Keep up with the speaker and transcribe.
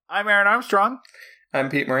I'm Aaron Armstrong. I'm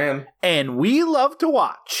Pete Moran. And we love to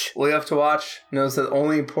watch. We love to watch knows that the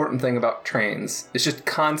only important thing about trains is just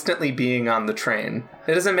constantly being on the train.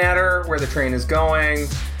 It doesn't matter where the train is going.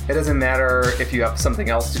 It doesn't matter if you have something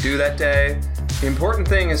else to do that day. The important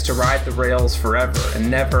thing is to ride the rails forever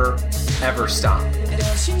and never, ever stop.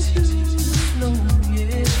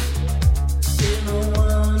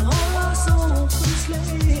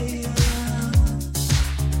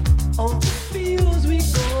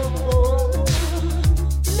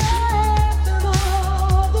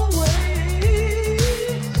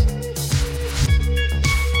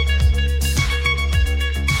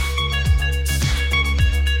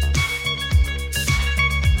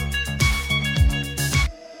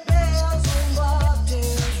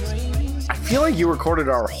 I feel like you recorded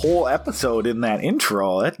our whole episode in that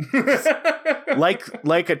intro.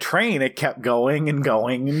 like a train, it kept going and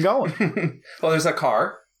going and going. Well, there's a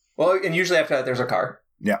car. Well, and usually after that, there's a car.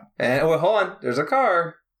 Yeah. And hold on, there's a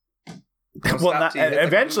car. Well,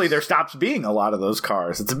 eventually there stops being a lot of those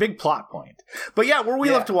cars. It's a big plot point. But yeah,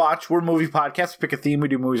 we love to watch. We're a movie podcast. We pick a theme. We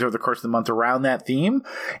do movies over the course of the month around that theme.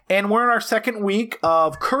 And we're in our second week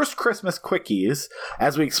of Cursed Christmas Quickies.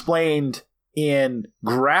 As we explained in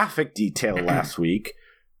graphic detail last week,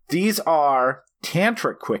 these are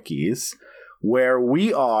tantric quickies where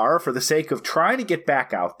we are, for the sake of trying to get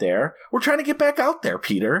back out there, we're trying to get back out there,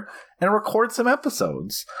 Peter, and record some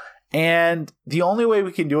episodes. And the only way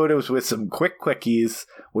we can do it is with some quick quickies,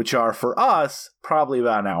 which are, for us, probably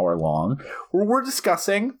about an hour long, where we're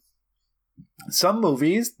discussing some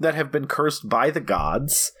movies that have been cursed by the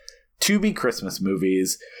gods to be Christmas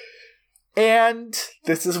movies. And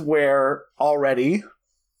this is where already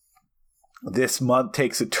this month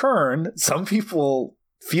takes a turn. Some people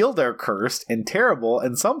feel they're cursed and terrible,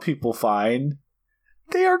 and some people find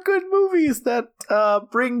they are good movies that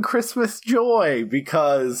bring Christmas joy,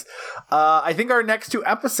 because I think our next two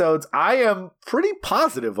episodes I am pretty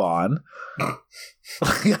positive on. I'm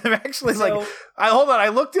actually I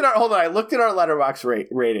looked at our Letterboxd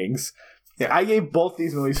ratings. Yeah. I gave both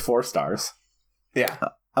these movies 4 stars. Yeah.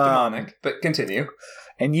 Demonic, but continue.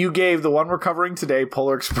 And you gave the one we're covering today,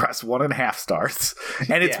 Polar Express, 1.5 stars.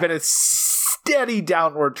 And it's been a steady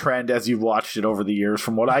downward trend as you've watched it over the years,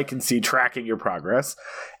 from what I can see tracking your progress.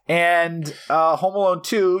 And Home Alone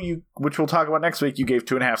 2, which we'll talk about next week, you gave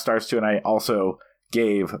 2.5 stars to, and I also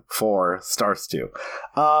gave 4 stars to.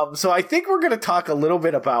 So I think we're going to talk a little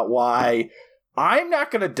bit about why I'm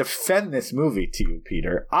not going to defend this movie to you,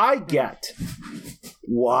 Peter. I get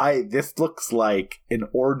why this looks like an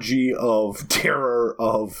orgy of terror,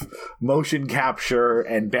 of motion capture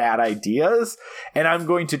and bad ideas, and I'm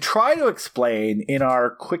going to try to explain in our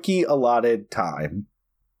quickie allotted time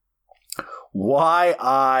why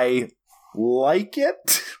I like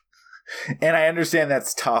it. And I understand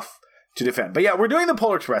that's tough to defend. But yeah, we're doing the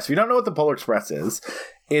Polar Express. If you don't know what the Polar Express is,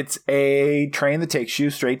 it's a train that takes you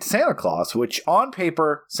straight to Santa Claus, which on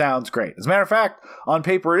paper sounds great. As a matter of fact, on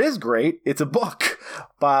paper it is great. It's a book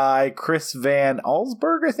by Chris Van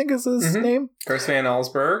Allsburg, I think is his name. Chris Van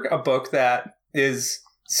Allsburg, a book that is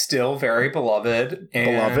still very beloved.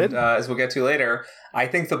 And as we'll get to later, I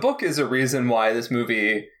think the book is a reason why this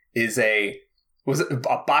movie is a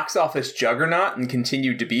box office juggernaut and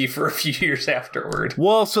continued to be for a few years afterward.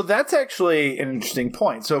 Well, so that's actually an interesting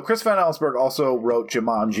point. So Chris Van Allsburg also wrote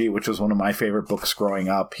Jumanji, which was one of my favorite books growing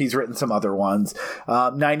up. He's written some other ones.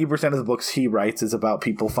 90% of the books he writes is about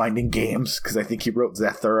people finding games, because I think he wrote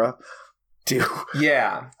Zathura too.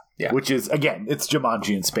 Yeah. Which is, again, it's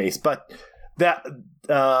Jumanji in space. But that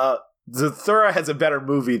Zathura has a better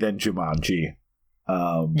movie than Jumanji.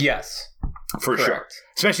 Yes. For Correct. sure.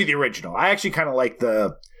 Especially the original. I actually kind of like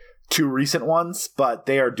the 2 recent ones, but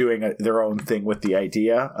they are doing their own thing with the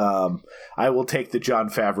idea. I will take the Jon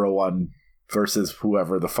Favreau one versus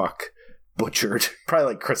whoever the fuck butchered. Probably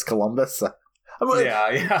like Chris Columbus. Actually,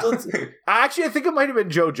 I think it might have been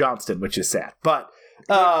Joe Johnston, which is sad. But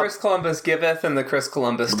the Chris Columbus giveth and the Chris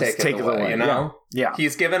Columbus taketh away, you know? Yeah.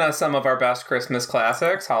 He's given us some of our best Christmas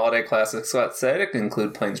classics, holiday classics, let's say, to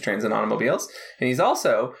include Planes, Trains, and Automobiles. And he's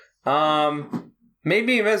also made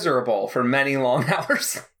me miserable for many long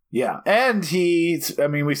hours. Yeah. And we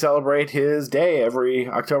celebrate his day every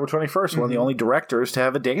October 21st, one of the only directors to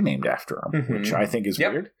have a day named after him, which I think is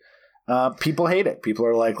weird. People hate it. People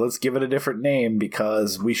are like, let's give it a different name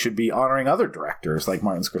because we should be honoring other directors like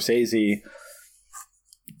Martin Scorsese,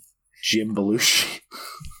 Jim Belushi.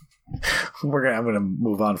 I'm going to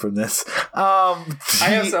move on from this. I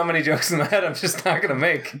have so many jokes in my head I'm just not going to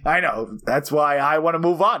make. I know. That's why I want to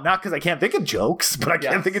move on. Not because I can't think of jokes, but I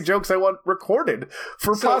can't think of jokes I want recorded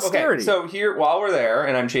for posterity. Okay, so here, while we're there,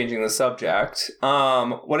 and I'm changing the subject,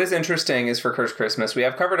 what is interesting is for Cursed Christmas, we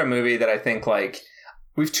have covered a movie that I think, like,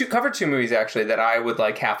 we've covered two movies, actually, that I would,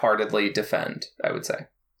 like, half-heartedly defend, I would say.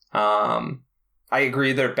 I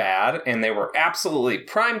agree they're bad, and they were absolutely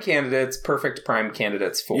perfect prime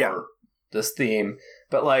candidates for this theme.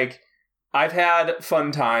 But, like, I've had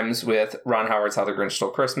fun times with Ron Howard's How the Grinch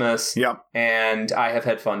Stole Christmas. Yep. And I have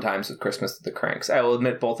had fun times with Christmas with the Cranks. I will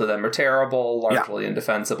admit both of them are terrible, largely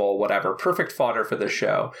indefensible, whatever. Perfect fodder for this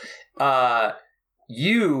show.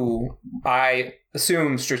 You, I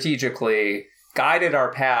assume strategically, guided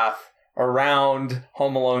our path around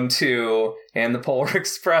Home Alone 2 and the Polar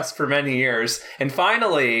Express for many years. And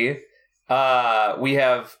finally,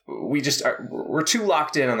 we're too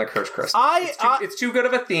locked in on the Cursed Christmas. It's too good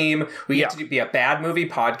of a theme. We get to be a bad movie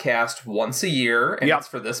podcast once a year, and it's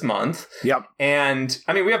for this month. Yep. And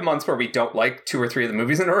I mean, we have months where we don't like 2 or 3 of the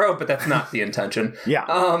movies in a row, but that's not the intention.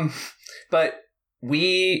 But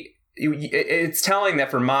it's telling that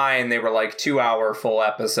for mine, they were like 2-hour full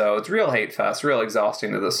episodes, real hate fest, real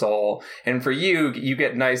exhausting to the soul. And for you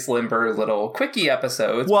get nice, limber little quickie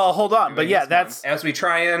episodes. Well, hold on, but that's as we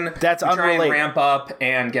try and unrelated. Ramp up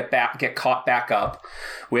and get caught back up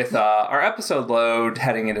with our episode load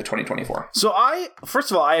heading into 2024. So first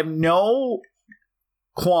of all, I have no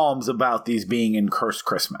qualms about these being in Cursed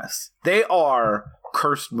Christmas. They are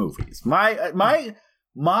cursed movies. My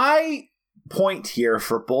point here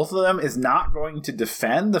for both of them is not going to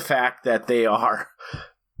defend the fact that they are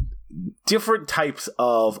different types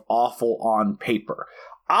of awful on paper.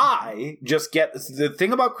 I just get the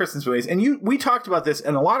thing about Christmas movies, and we talked about this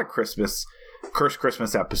in a lot of Cursed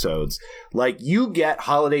Christmas episodes. Like, you get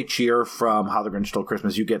holiday cheer from How the Grinch Stole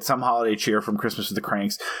Christmas. You get some holiday cheer from Christmas with the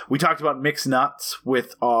Cranks. We talked about Mixed Nuts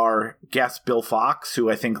with our guest Bill Fox, who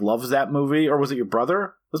I think loves that movie. Or was it your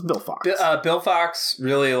brother? It was Bill Fox. Bill Fox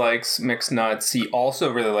really likes Mixed Nuts. He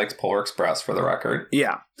also really likes Polar Express, for the record.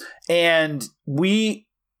 Yeah. And one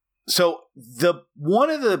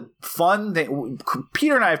of the fun things,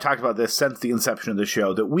 Peter and I have talked about this since the inception of the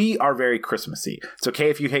show, that we are very Christmassy. It's okay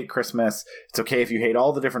if you hate Christmas. It's okay if you hate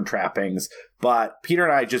all the different trappings. But Peter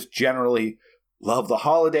and I just generally love the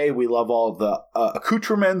holiday. We love all the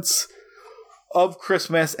accoutrements of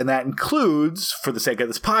Christmas, and that includes, for the sake of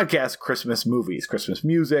this podcast, Christmas movies, Christmas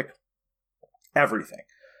music, everything.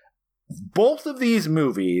 Both of these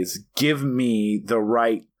movies give me the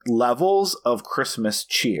right levels of Christmas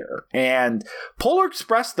cheer. And Polar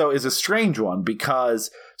Express, though, is a strange one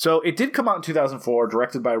because, so it did come out in 2004,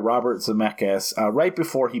 directed by Robert Zemeckis, right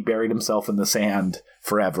before he buried himself in the sand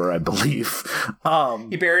forever, I believe.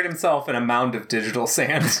 He buried himself in a mound of digital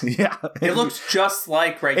sand. Yeah. It looks just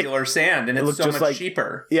like regular sand, and it's so much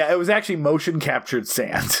cheaper. Yeah, it was actually motion captured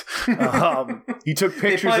sand. He took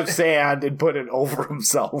pictures of sand and put it over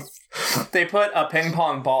himself. They put a ping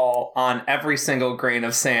pong ball on every single grain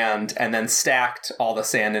of sand and then stacked all the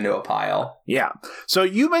sand into a pile. Yeah. So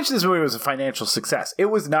you mentioned this movie was a financial success. It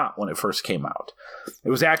was not when it first came out. It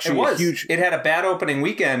was actually a huge... It had a bad opening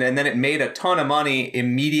weekend, and then it made a ton of money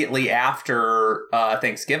immediately after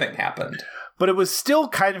Thanksgiving happened. But it was still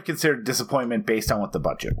kind of considered a disappointment based on what the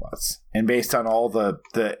budget was. And based on all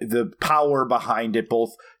the power behind it,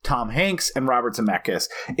 both Tom Hanks and Robert Zemeckis.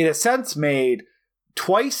 In a sense, made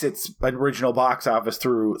twice its original box office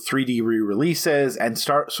through 3D re-releases and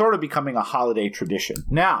sort of becoming a holiday tradition.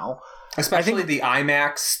 Now... Especially the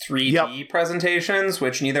IMAX 3D presentations,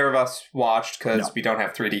 which neither of us watched because we don't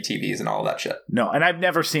have 3D TVs and all that shit. No, and I've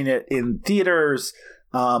never seen it in theaters.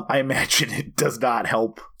 I imagine it does not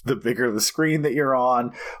help the bigger the screen that you're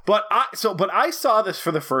on. But I saw this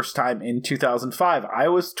for the first time in 2005. I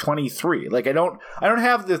was 23. Like, I don't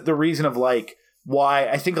have the reason of like why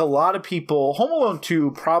I think a lot of people, Home Alone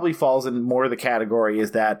 2 probably falls in more of the category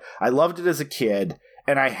is that I loved it as a kid.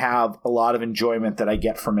 And I have a lot of enjoyment that I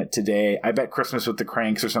get from it today. I bet Christmas with the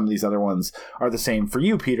Cranks or some of these other ones are the same for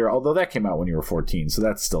you, Peter, although that came out when you were 14, so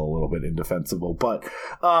that's still a little bit indefensible. But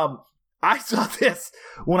I saw this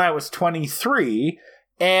when I was 23,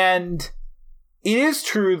 and it is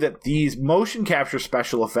true that these motion capture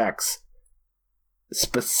special effects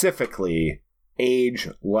specifically age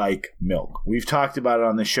like milk. We've talked about it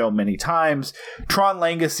on the show many times. Tron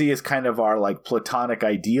Legacy is kind of our like platonic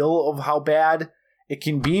ideal of how bad it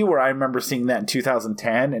can be where I remember seeing that in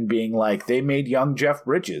 2010 and being like, they made young Jeff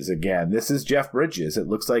Bridges again. This is Jeff Bridges. It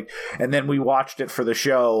looks like, and then we watched it for the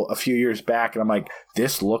show a few years back and I'm like,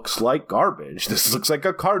 this looks like garbage. This looks like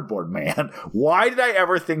a cardboard man. Why did I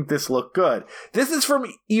ever think this looked good? This is from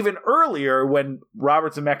even earlier when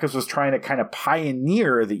Robert Zemeckis was trying to kind of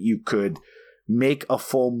pioneer that you could make a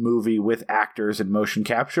full movie with actors and motion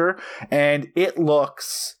capture. And it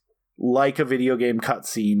looks like a video game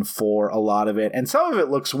cutscene for a lot of it, and some of it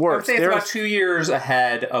looks worse. I would say it's about 2 years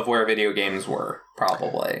ahead of where video games were,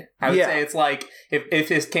 probably. I would say it's like, if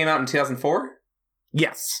this came out in 2004?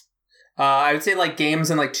 Yes. I would say like games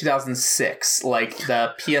in like 2006, like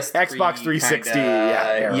the PS3, Xbox 360.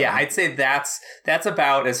 Yeah, I'd say that's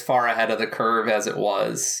about as far ahead of the curve as it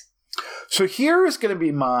was. So here is going to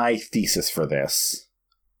be my thesis for this.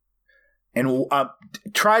 And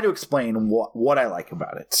try to explain what I like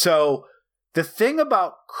about it. So the thing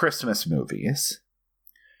about Christmas movies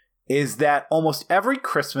is that almost every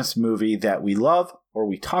Christmas movie that we love or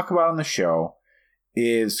we talk about on the show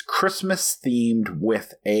is Christmas themed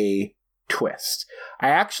with a twist. I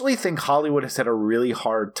actually think Hollywood has had a really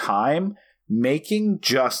hard time making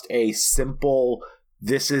just a simple,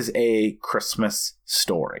 this is a Christmas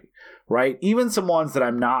story. Right? Even some ones that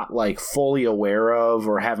I'm not like fully aware of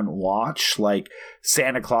or haven't watched, like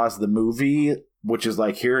Santa Claus the movie, which is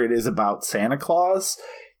like, here it is about Santa Claus.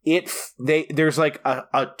 There's like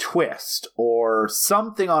a twist or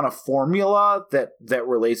something on a formula that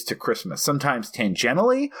relates to Christmas. Sometimes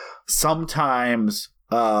tangentially, sometimes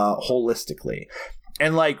holistically.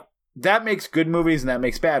 And like that makes good movies and that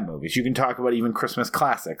makes bad movies. You can talk about even Christmas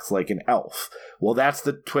classics like an Elf. Well, that's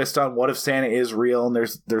the twist on what if Santa is real and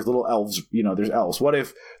there's little elves, there's elves. What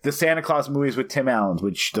if the Santa Claus movies with Tim Allen,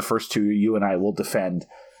 which the first two you and I will defend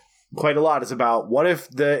quite a lot, is about what if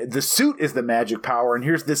the suit is the magic power and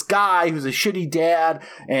here's this guy who's a shitty dad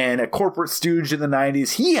and a corporate stooge in the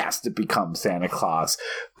 90s. He has to become Santa Claus.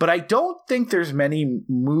 But I don't think there's many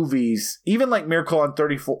movies, even like Miracle on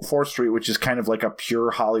 34th Street, which is kind of like a pure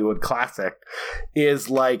Hollywood classic, is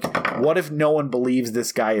like, what if no one believes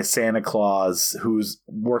this guy is Santa Claus who's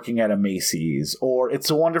working at a Macy's? Or It's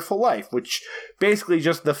a Wonderful Life, which basically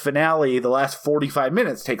just the finale, the last 45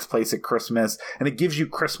 minutes takes place at Christmas, and it gives you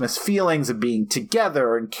Christmas feelings of being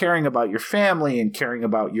together and caring about your family and caring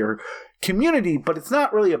about your community, but it's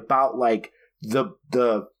not really about like the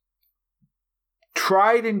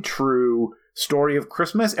tried and true story of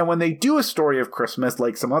Christmas. And when they do a story of Christmas,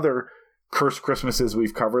 like some other cursed Christmases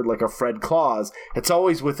we've covered, like a Fred Claus, it's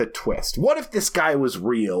always with a twist. What if this guy was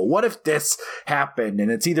real? What if this happened?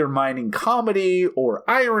 And it's either mining comedy or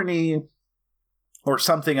irony or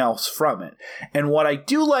something else from it. And what I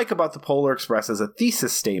do like about the Polar Express as a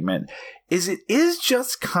thesis statement is it is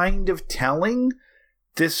just kind of telling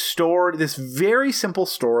this story, this very simple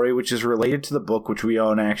story, which is related to the book, which we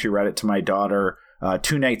own. I actually read it to my daughter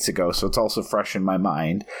 2 nights ago, so it's also fresh in my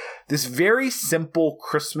mind. This very simple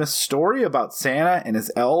Christmas story about Santa and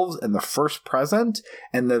his elves and the first present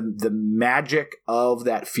and the magic of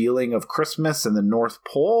that feeling of Christmas and the North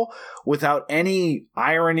Pole, without any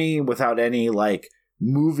irony, without any like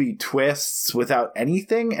movie twists, without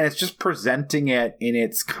anything. And it's just presenting it in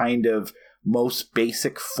its kind of most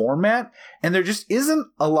basic format. And there just isn't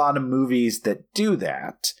a lot of movies that do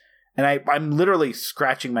that. And I'm literally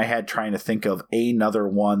scratching my head trying to think of another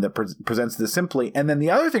one that presents this simply. And then the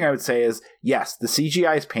other thing I would say is, yes, the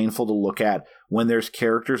CGI is painful to look at when there's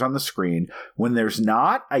characters on the screen. When there's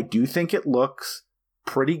not, I do think it looks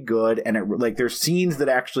pretty good. And like there's scenes that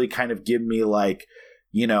actually kind of give me like,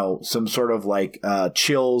 some sort of like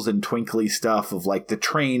chills and twinkly stuff of like the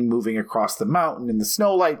train moving across the mountain and the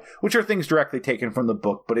snow light, which are things directly taken from the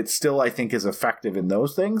book, but it still, I think, is effective in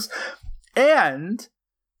those things. And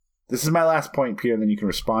this is my last point, Peter, and then you can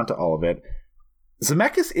respond to all of it.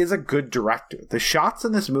 Zemeckis is a good director. The shots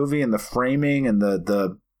in this movie and the framing and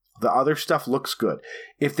the other stuff looks good.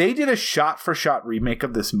 If they did a shot-for-shot remake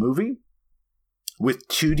of this movie with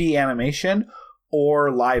 2D animation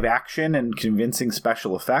or live action and convincing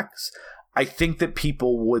special effects, I think that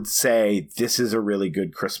people would say this is a really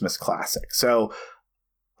good Christmas classic. So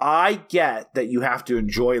I get that you have to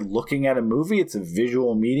enjoy looking at a movie. It's a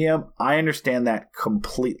visual medium. I understand that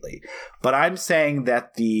completely. But I'm saying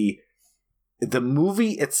that the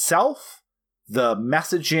movie itself, the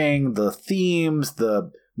messaging, the themes,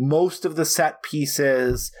 most of the set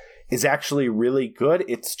pieces is actually really good.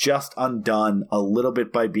 It's just undone a little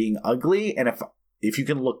bit by being ugly. And if you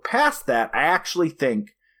can look past that, I actually think,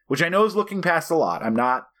 which I know is looking past a lot. I'm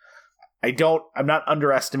not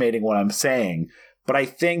underestimating what I'm saying, but I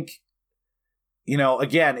think you know,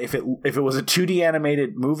 again, if it was a 2D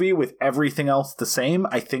animated movie with everything else the same,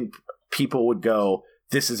 I think people would go,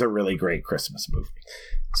 this is a really great Christmas movie.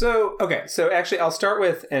 So, okay. So actually, I'll start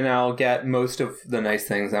with, and I'll get most of the nice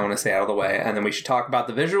things I want to say out of the way. And then we should talk about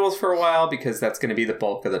the visuals for a while, because that's going to be the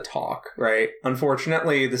bulk of the talk, right?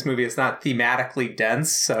 Unfortunately, this movie is not thematically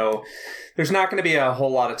dense. So there's not going to be a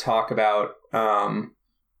whole lot of talk about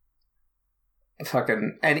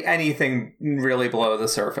anything really below the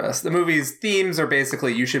surface. The movie's themes are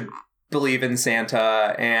basically, you should believe in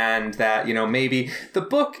Santa, and that, you know, maybe the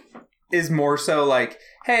book is more so like,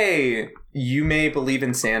 hey, you may believe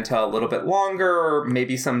in Santa a little bit longer.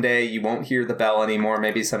 Maybe someday you won't hear the bell anymore.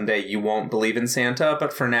 Maybe someday you won't believe in Santa.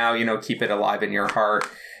 But for now, you know, keep it alive in your heart.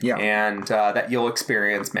 Yeah. And that you'll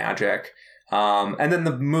experience magic. And then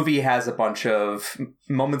the movie has a bunch of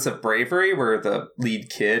moments of bravery where the lead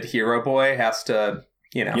kid, Hero Boy, has to,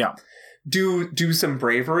 you know, do some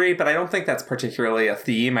bravery. But I don't think that's particularly a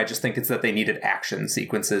theme. I just think it's that they needed action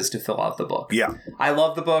sequences to fill out the book. Yeah. I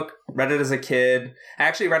love the book. Read it as a kid. I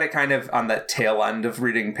actually read it kind of on the tail end of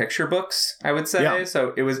reading picture books, I would say. Yeah.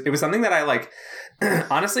 So it was something that I like.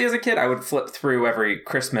 Honestly, as a kid, I would flip through every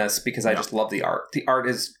Christmas because I just love the art. The art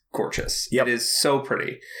is gorgeous. Yep. It is so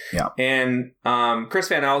pretty. Yeah. And Chris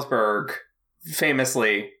Van Allsburg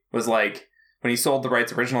famously was like, when he sold the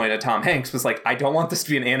rights originally to Tom Hanks, was like, I don't want this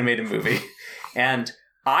to be an animated movie. And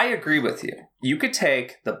I agree with you. You could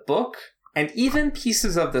take the book and even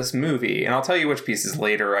pieces of this movie, and I'll tell you which pieces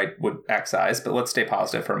later I would excise, but let's stay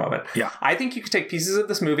positive for a moment. Yeah. I think you could take pieces of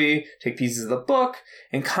this movie, take pieces of the book,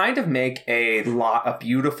 and kind of make a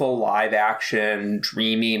beautiful live action,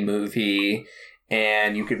 dreamy movie.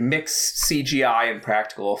 And you could mix CGI and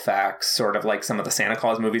practical effects, sort of like some of the Santa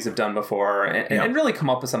Claus movies have done before, and really come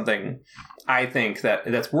up with something, I think,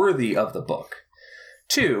 that's worthy of the book.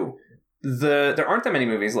 Two, there aren't that many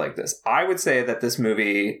movies like this. I would say that this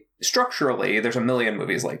movie, structurally, there's a million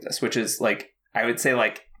movies like this, which is like, I would say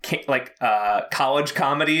like college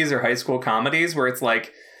comedies or high school comedies, where it's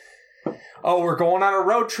like, oh, we're going on a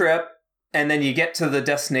road trip. And then you get to the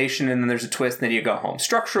destination and then there's a twist and then you go home.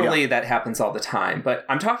 Structurally, that happens all the time. But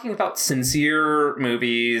I'm talking about sincere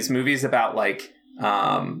movies about like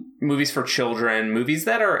movies for children, movies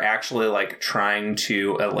that are actually like trying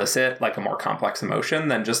to elicit like a more complex emotion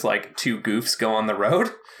than just like two goofs go on the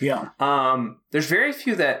road. Yeah. There's very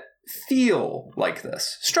few that feel like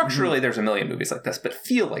this. Structurally, there's a million movies like this, but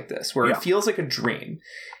feel like this, where it feels like a dream.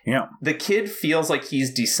 Yeah. The kid feels like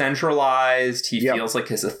he's decentralized. He feels like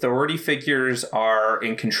his authority figures are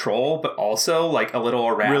in control, but also like a little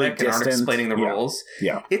erratic really and aren't explaining the rules.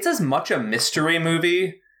 Yeah. It's as much a mystery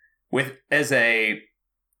movie as a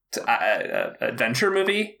adventure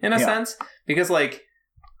movie in a sense, because like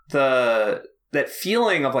that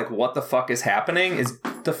feeling of like what the fuck is happening is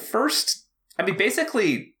the first. I mean,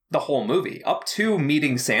 basically the whole movie up to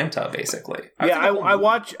meeting Santa, basically. I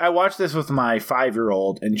watched this with my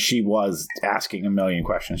 5-year-old, and she was asking a million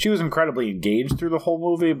questions. She was incredibly engaged through the whole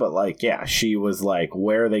movie, but like, yeah, she was like,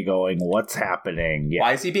 where are they going? What's happening? Yeah.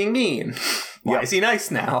 Why is he being mean? Why is he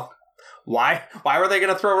nice now? Why were they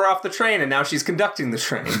going to throw her off the train and now she's conducting the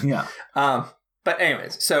train? Yeah. But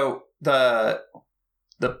anyways, so the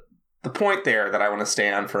point there that I want to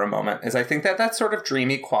stay on for a moment is I think that sort of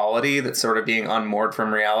dreamy quality, that's sort of being unmoored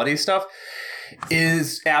from reality stuff,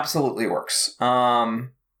 is absolutely works. I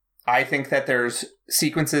think that there's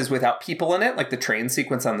sequences without people in it, like the train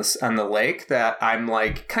sequence on the lake, that I'm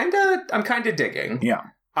like kind of digging. Yeah.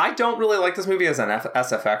 I don't really like this movie as an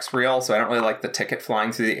SFX reel, so I don't really like the ticket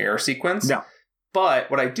flying through the air sequence. No. But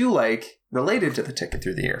what I do like, related to the ticket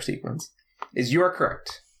through the air sequence, is you are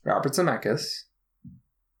correct. Robert Zemeckis,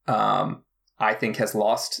 I think he has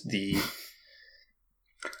lost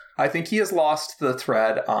the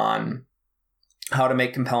thread on how to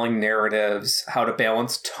make compelling narratives, how to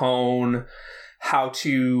balance tone, how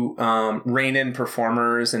to rein in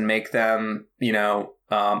performers and make them,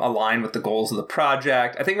 align with the goals of the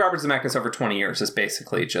project. I think Robert Zemeckis over 20 years is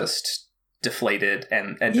basically just deflated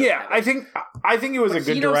and yeah, I think he was a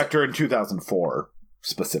good director in 2004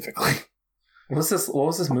 specifically. What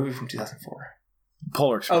was this movie from 2004?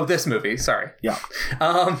 Polar Express. Oh, this movie. Sorry. Yeah.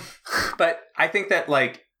 But I think that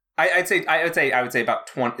like I would say about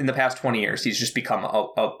 20 in the past 20 years he's just become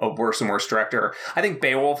a worse and worse director. I think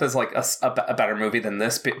Beowulf is like a better movie than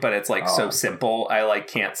this, but it's like so simple. I like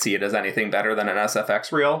can't see it as anything better than an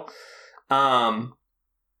SFX reel. I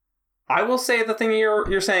will say the thing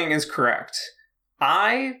you're saying is correct.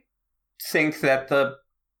 I think that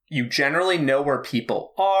you generally know where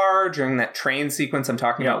people are during that train sequence I'm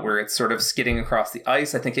talking about, where it's sort of skidding across the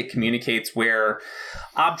ice. I think it communicates where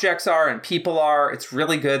objects are and people are. It's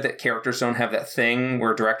really good that characters don't have that thing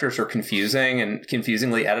where directors are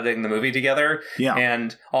confusingly editing the movie together. Yeah.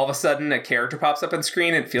 And all of a sudden a character pops up on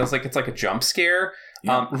screen and it feels like it's like a jump scare.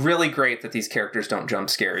 Yeah. Really great that these characters don't jump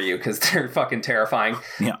scare you because they're fucking terrifying.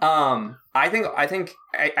 Yeah. I think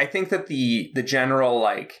that the general,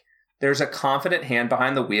 like, there's a confident hand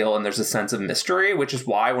behind the wheel and there's a sense of mystery, which is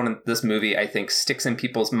why this movie, I think, sticks in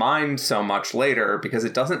people's minds so much later, because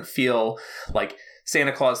it doesn't feel like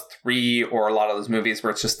Santa Claus 3 or a lot of those movies where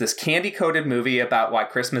it's just this candy-coated movie about why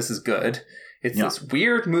Christmas is good. It's this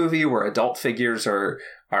weird movie where adult figures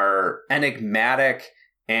are enigmatic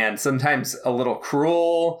and sometimes a little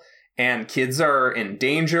cruel, and kids are in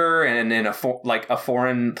danger and in a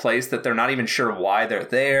foreign place that they're not even sure why they're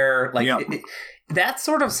there. Like, that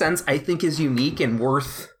sort of sense, I think, is unique and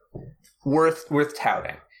worth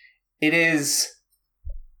touting. It is.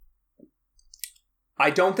 I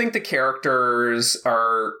don't think the characters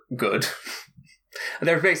are good.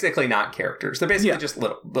 They're basically not characters. They're basically just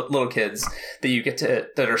little kids that you get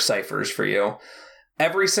that are ciphers for you.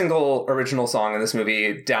 Every single original song in this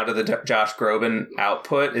movie, down to the Josh Groban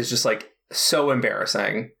output, is just like so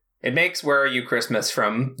embarrassing. It makes Where Are You Christmas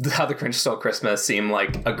from How the Grinch Stole Christmas seem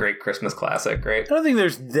like a great Christmas classic, right? I don't think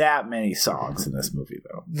there's that many songs in this movie,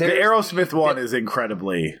 though. The Aerosmith one is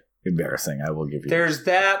incredibly embarrassing, I will give you. There's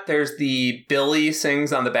that. There's the Billy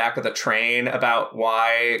sings on the back of the train about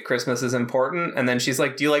why Christmas is important. And then she's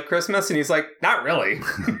like, do you like Christmas? And he's like, not really.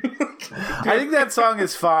 I think that song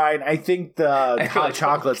is fine. I think the Hot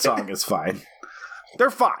Chocolate song is fine.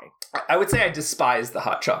 They're fine. I would say I despise the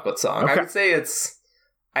Hot Chocolate song. Okay. I would say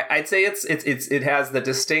it has the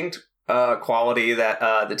distinct quality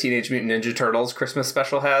that the Teenage Mutant Ninja Turtles Christmas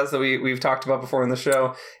special has that we've talked about before in the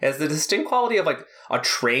show. It has the distinct quality of like a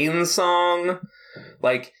train song.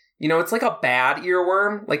 Like, you know, it's like a bad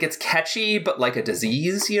earworm. Like, it's catchy, but like a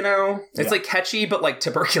disease, you know? It's like catchy, but like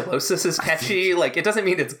tuberculosis is catchy. Like, it doesn't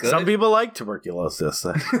mean it's good. Some people like tuberculosis.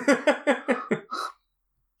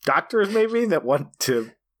 Doctors, maybe, that want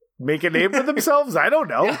to make a name for themselves? I don't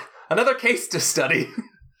know. Yeah. Another case to study.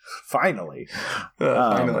 Finally.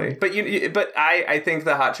 Finally. But I think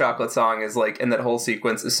the Hot Chocolate song is like, and that whole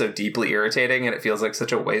sequence is so deeply irritating, and it feels like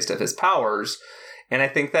such a waste of his powers. And I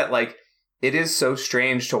think that, like, it is so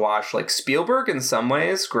strange to watch, like, Spielberg in some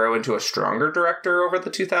ways grow into a stronger director over the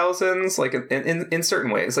 2000s, like, in certain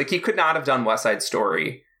ways. Like, he could not have done West Side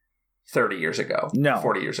Story 30 years ago. No.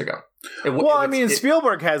 40 years ago.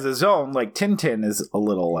 Spielberg has his own, like, Tintin is a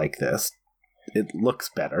little like this. It looks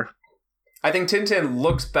better. I think Tintin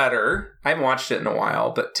looks better. I haven't watched it in a while,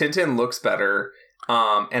 but Tintin looks better.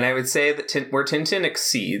 And I would say that where Tintin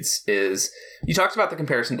exceeds is, you talked about the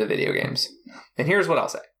comparison to video games. And here's what I'll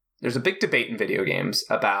say. There's a big debate in video games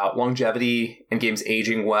about longevity and games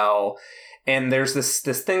aging well. And there's this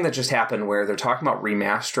thing that just happened where they're talking about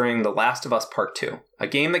remastering The Last of Us Part 2, a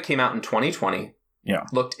game that came out in 2020. Yeah.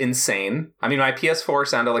 Looked insane. I mean, my PS4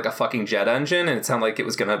 sounded like a fucking jet engine, and it sounded like it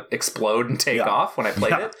was going to explode and take off when I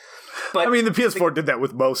played it. But I mean, the PS4 did that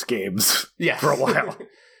with most games for a while.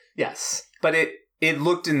 Yes. But it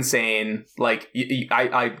looked insane. Like,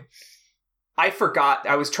 I forgot.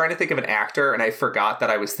 I was trying to think of an actor, and I forgot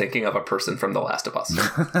that I was thinking of a person from The Last of Us.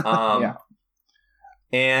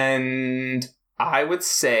 And I would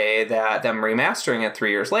say that them remastering it 3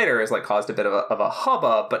 years later has like caused a bit of a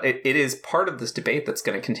hubbub, but it is part of this debate that's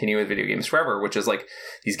going to continue with video games forever, which is like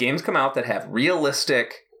these games come out that have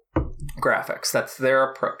realistic graphics. That's their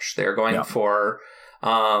approach. They're going for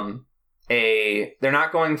they're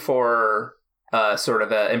not going for sort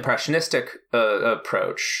of an impressionistic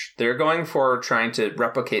approach. They're going for trying to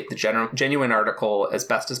replicate the genuine article as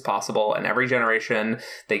best as possible, and every generation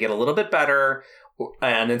they get a little bit better.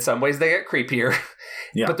 And in some ways they get creepier.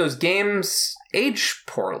 But those games age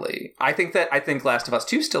poorly. I think Last of Us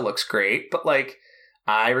 2 still looks great, but like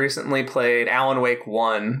I recently played Alan Wake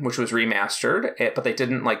 1, which was remastered, but they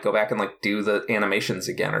didn't like go back and like do the animations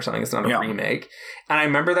again or something. It's not a remake. And I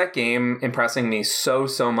remember that game impressing me so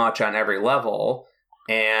much on every level.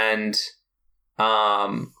 And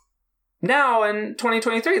now in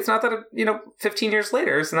 2023, it's not that, 15 years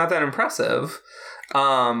later, it's not that impressive.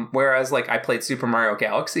 Whereas like I played Super Mario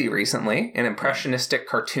Galaxy recently, an impressionistic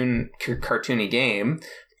cartoony game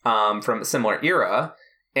from a similar era,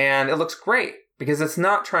 and it looks great because it's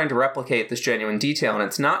not trying to replicate this genuine detail, and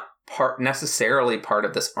it's not necessarily part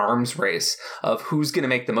of this arms race of who's going to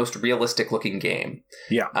make the most realistic looking game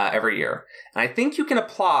every year. And I think you can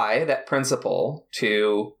apply that principle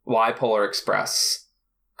to why Polar Express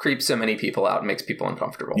creeps so many people out and makes people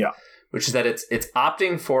uncomfortable. Yeah. Which is that it's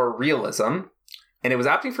opting for realism. And it was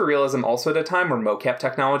opting for realism also at a time where mocap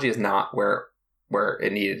technology is not where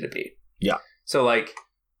it needed to be. Yeah. So, like,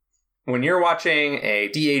 when you're watching a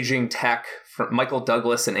de-aging tech from Michael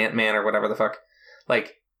Douglas and Ant-Man or whatever the fuck,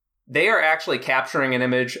 like, they are actually capturing an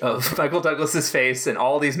image of Michael Douglas's face and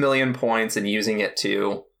all these million points and using it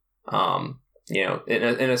to, you know,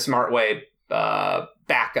 in a smart way,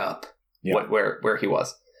 back up where he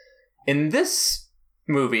was. In this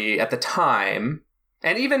movie at the time,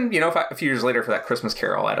 and even, you know, a few years later for that Christmas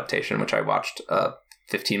Carol adaptation, which I watched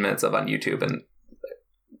 15 minutes of on YouTube and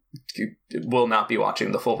will not be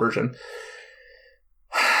watching the full version.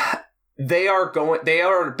 They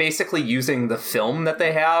are basically using the film that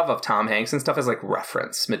they have of Tom Hanks and stuff as like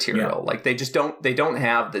reference material. Yeah. Like they don't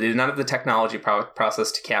have none of the technology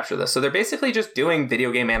process to capture this. So they're basically just doing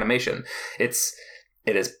video game animation. It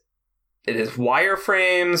is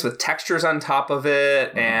wireframes with textures on top of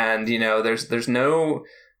it. And, you know, there's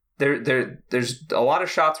a lot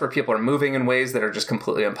of shots where people are moving in ways that are just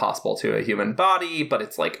completely impossible to a human body, but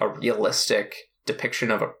it's like a realistic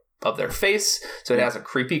depiction of their face. So it has a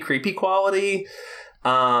creepy quality.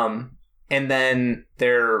 And then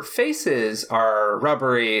their faces are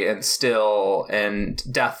rubbery and still and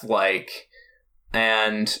death-like.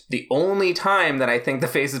 And the only time that I think the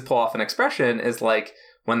faces pull off an expression is like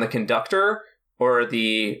when the conductor or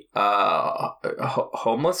the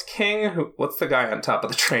homeless king, what's the guy on top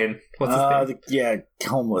of the train? What's his name?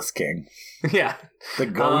 Homeless king. Yeah. The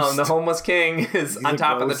ghost. The homeless king is on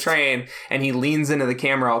top of the train, and he leans into the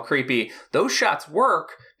camera all creepy. Those shots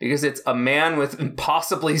work because it's a man with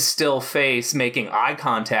possibly still face making eye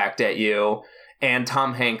contact at you, and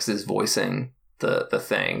Tom Hanks is voicing the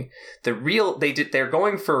thing. They're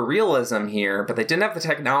going for realism here, but they didn't have the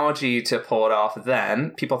technology to pull it off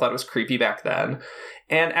then. People thought it was creepy back then.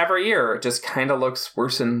 And every year it just kind of looks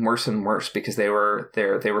worse and worse and worse because they were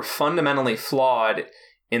fundamentally flawed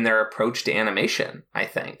in their approach to animation, I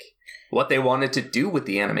think. What they wanted to do with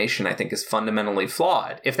the animation, I think, is fundamentally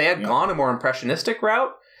flawed. If they had gone a more impressionistic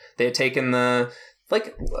route, they had taken the,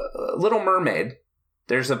 like, Little Mermaid.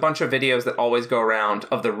 There's a bunch of videos that always go around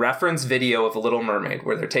of the reference video of The Little Mermaid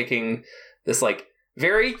where they're taking this, like,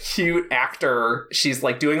 very cute actor. She's,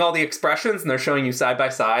 like, doing all the expressions and they're showing you side by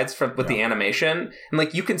sides with the animation. And,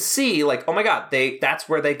 like, you can see, like, oh my God, that's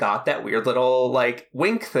where they got that weird little, like,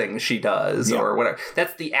 wink thing she does or whatever.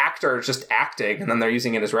 That's the actor just acting and then they're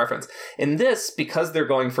using it as reference. In this, because they're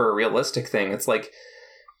going for a realistic thing, it's like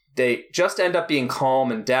they just end up being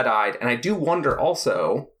calm and dead-eyed. And I do wonder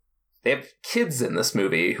also, they have kids in this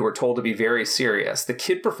movie who are told to be very serious. The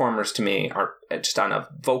kid performers, to me, are just on a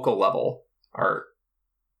vocal level, are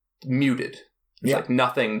muted. There's like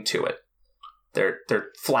nothing to it. They're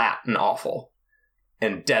flat and awful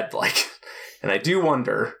and dead-like. And I do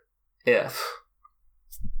wonder if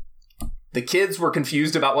the kids were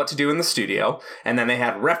confused about what to do in the studio, and then they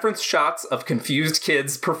had reference shots of confused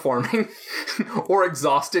kids performing or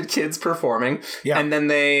exhausted kids performing, and then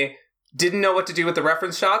they didn't know what to do with the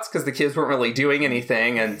reference shots because the kids weren't really doing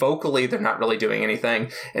anything, and vocally they're not really doing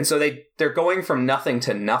anything. And so they're going from nothing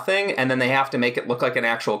to nothing, and then they have to make it look like an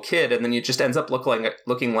actual kid, and then it just ends up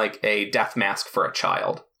looking like a death mask for a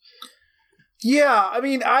child. Yeah, I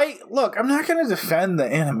mean, I'm not going to defend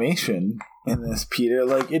the animation in this, Peter.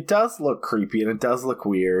 Like, it does look creepy, and it does look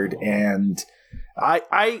weird, and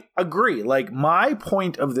I agree. Like, my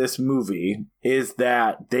point of this movie is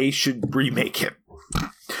that they should remake it.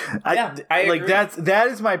 I like agree. That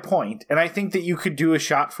is my point, and I think that you could do a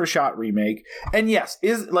shot-for-shot remake. And yes,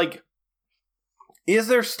 is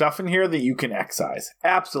there stuff in here that you can excise?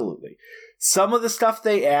 Absolutely. Some of the stuff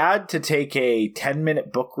they add to take a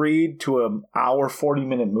 10-minute book read to an hour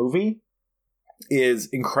 40-minute movie is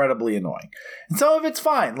incredibly annoying. And some of it's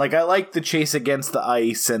fine. Like, I like the chase against the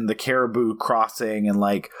ice and the caribou crossing and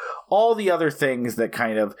like all the other things that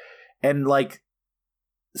kind of, and like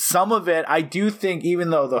some of it, I do think, even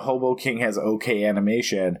though the Hobo King has okay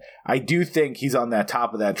animation, I do think he's on that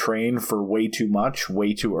top of that train for way too much,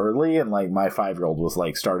 way too early, and like my 5-year-old was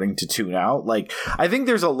like starting to tune out. Like, I think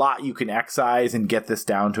there's a lot you can excise and get this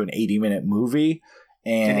down to an 80-minute movie.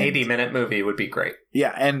 And an 80-minute movie would be great.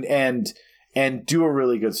 Yeah, and do a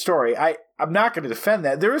really good story. I'm not going to defend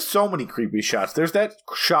that. There are so many creepy shots. There's that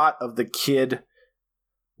shot of the kid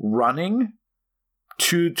running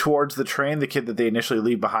towards the train, the kid that they initially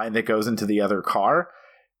leave behind that goes into the other car,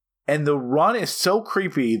 and the run is so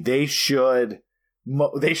creepy. They should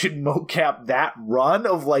mocap that run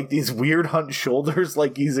of like these weird hunched shoulders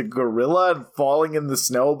like he's a gorilla and falling in the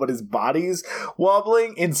snow, but his body's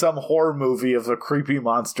wobbling in some horror movie of a creepy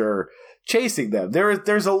monster chasing them.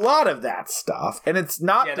 There's a lot of that stuff, and it's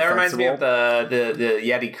not. Yeah, that reminds me of the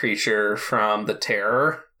Yeti creature from The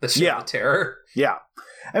Terror. The show The Terror. Yeah,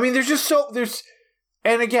 I mean,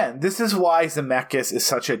 and again, this is why Zemeckis is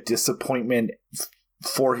such a disappointment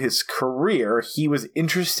for his career. He was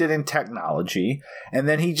interested in technology, and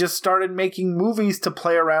then he just started making movies to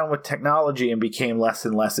play around with technology and became less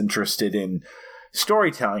and less interested in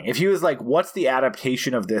storytelling. If he was like, what's the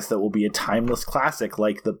adaptation of this that will be a timeless classic,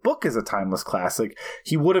 like the book is a timeless classic,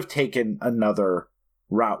 he would have taken another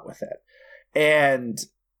route with it. And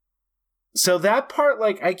so that part,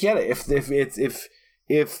 like, I get it.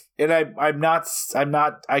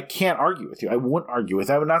 I can't argue with you. I wouldn't argue with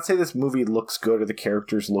you. I would not say this movie looks good or the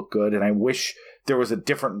characters look good, and I wish there was a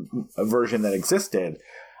different version that existed.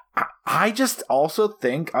 I just also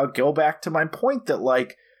think, I'll go back to my point that,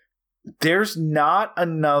 like, there's not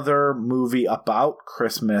another movie about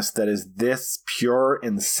Christmas that is this pure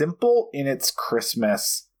and simple in its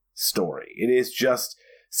Christmas story. It is just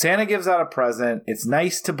Santa gives out a present. It's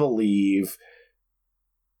nice to believe.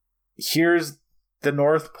 Here's the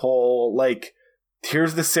North Pole. Like,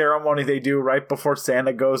 here's the ceremony they do right before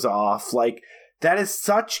Santa goes off. Like, that is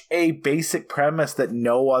such a basic premise that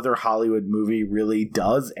no other Hollywood movie really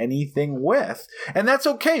does anything with. And that's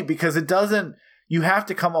okay, because it doesn't. You have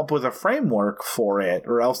to come up with a framework for it,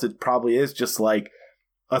 or else it probably is just like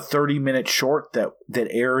a 30-minute short that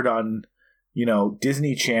aired on,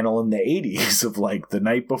 Disney Channel in the 80s of like The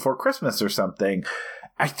Night Before Christmas or something.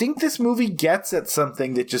 I think this movie gets at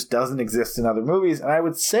something that just doesn't exist in other movies, and I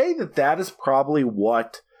would say that is probably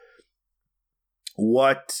what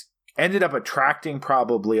ended up attracting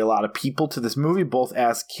probably a lot of people to this movie, both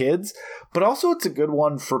as kids, but also it's a good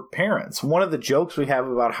one for parents. One of the jokes we have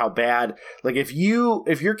about how bad, like, if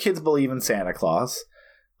your kids believe in Santa Claus,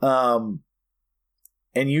 and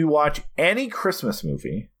you watch any Christmas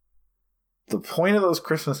movie, the point of those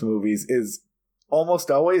Christmas movies is almost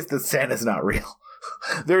always that Santa's not real.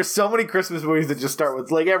 There's so many Christmas movies that just start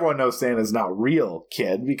with, like, everyone knows Santa's not real,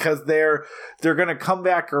 kid, because they're going to come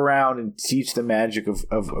back around and teach the magic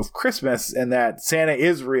of Christmas, and that Santa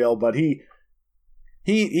is real, but he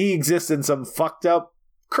exists in some fucked up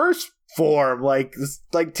curse form, like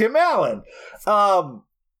Tim Allen. And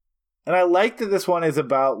I like that this one is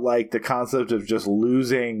about, like, the concept of just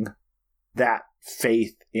losing that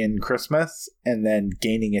faith in Christmas and then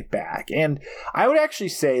gaining it back. And I would actually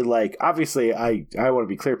say, like, obviously I want to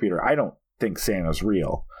be clear, Peter, I don't think Santa's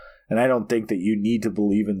real, and I don't think that you need to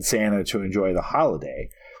believe in Santa to enjoy the holiday,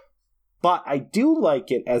 but I do like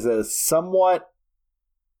it as a somewhat,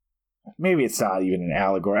 maybe it's not even an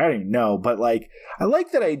allegory, I don't even know, but, like, I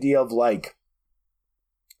like that idea of, like,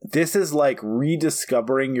 this is like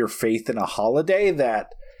rediscovering your faith in a holiday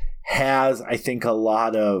that has, I think, a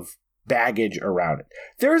lot of baggage around it.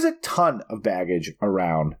 There's a ton of baggage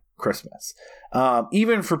around Christmas,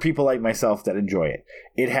 even for people like myself that enjoy it.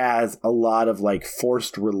 It has a lot of, like,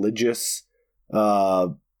 forced religious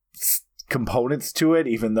components to it,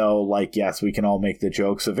 even though, like, yes, we can all make the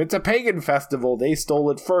jokes of it's a pagan festival, they stole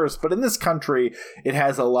it first, but in this country it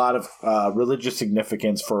has a lot of religious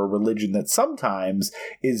significance for a religion that sometimes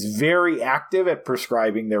is very active at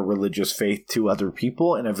prescribing their religious faith to other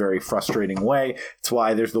people in a very frustrating way. It's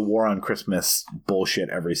why there's the war on Christmas bullshit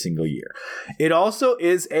every single year. It also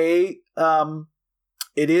is a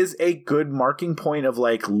good marking point of,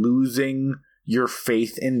 like, losing your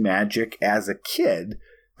faith in magic as a kid,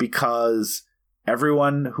 because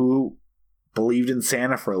everyone who believed in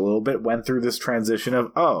Santa for a little bit went through this transition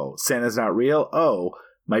of, oh, Santa's not real. Oh,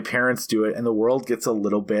 my parents do it. And the world gets a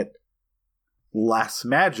little bit less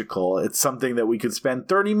magical. It's something that we could spend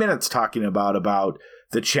 30 minutes talking about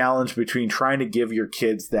the challenge between trying to give your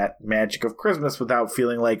kids that magic of Christmas without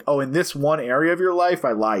feeling like, oh, in this one area of your life,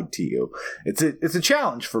 I lied to you. It's a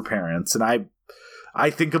challenge for parents. And I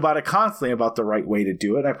think about it constantly about the right way to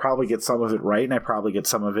do it. I probably get some of it right, and I probably get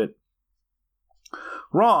some of it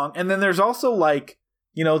wrong. And then there's also, like,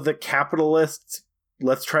 the capitalist,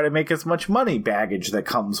 let's try to make as much money baggage that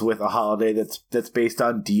comes with a holiday that's based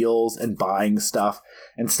on deals and buying stuff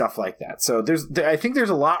and stuff like that. So I think there's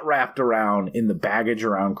a lot wrapped around in the baggage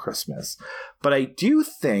around Christmas. But I do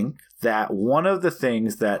think that one of the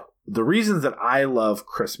reasons that I love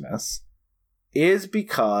Christmas is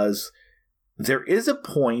because there is a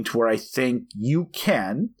point where I think you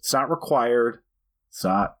can, it's not required, it's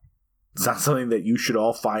not something that you should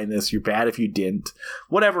all find this, you're bad if you didn't,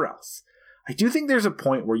 whatever else. I do think there's a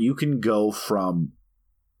point where you can go from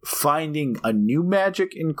finding a new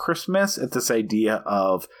magic in Christmas at this idea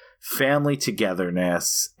of family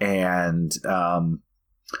togetherness and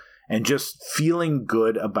and just feeling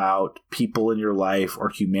good about people in your life or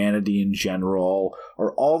humanity in general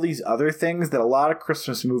or all these other things that a lot of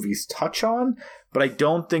Christmas movies touch on, but I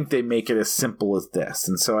don't think they make it as simple as this.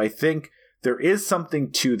 And so I think there is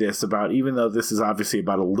something to this about, even though this is obviously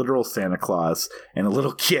about a literal Santa Claus and a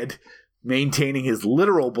little kid maintaining his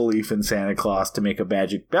literal belief in Santa Claus to make a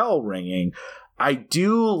magic bell ringing, I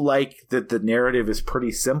do like that the narrative is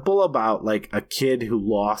pretty simple about like a kid who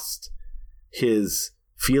lost his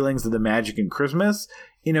feelings of the magic in Christmas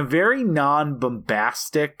in a very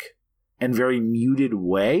non-bombastic and very muted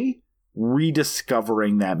way,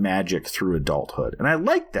 rediscovering that magic through adulthood. And I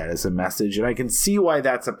like that as a message, and I can see why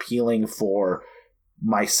that's appealing for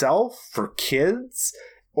myself, for kids,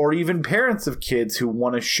 or even parents of kids who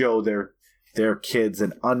want to show their kids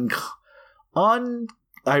an unironic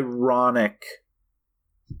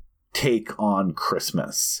take on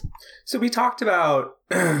Christmas. So we talked about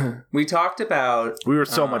we were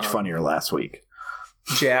so much funnier last week.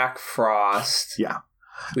 Jack Frost. Yeah.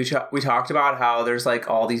 We talked about how there's like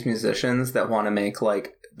all these musicians that want to make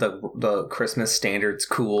like the Christmas standards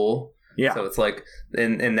cool. Yeah. So it's like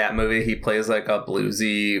in that movie he plays like a white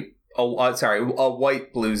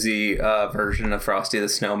bluesy version of Frosty the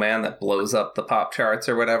Snowman that blows up the pop charts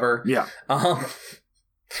or whatever. Yeah.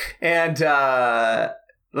 And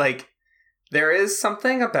like there is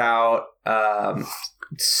something about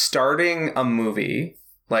starting a movie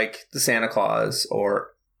like the Santa Claus or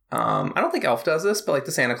I don't think Elf does this, but like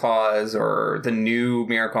the Santa Claus or the new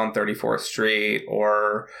Miracle on 34th Street,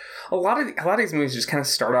 or a lot of these movies just kind of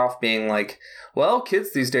start off being like, well,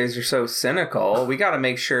 kids these days are so cynical. We got to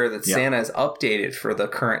make sure that Santa is updated for the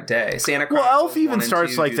current day. Santa Claus. Well, Elf even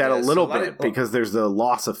starts like that a little bit because there's the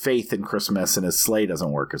loss of faith in Christmas and his sleigh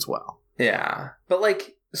doesn't work as well. Yeah, but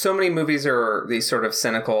like so many movies are these sort of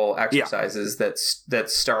cynical exercises that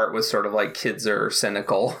start with sort of like kids are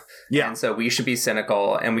cynical. Yeah. And so we should be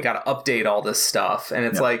cynical and we got to update all this stuff. And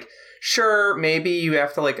it's like, sure, maybe you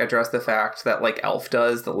have to like address the fact that like Elf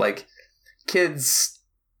does that like kids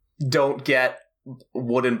don't get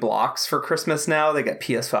wooden blocks for Christmas now. They get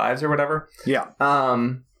PS5s or whatever. Yeah.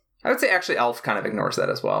 I would say actually Elf kind of ignores that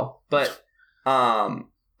as well. But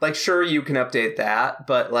like, sure, you can update that,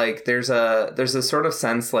 but like, there's a sort of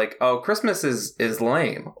sense like, oh, Christmas is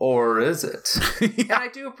lame, or is it? And I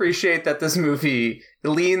do appreciate that this movie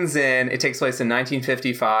leans in. It takes place in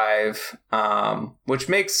 1955, which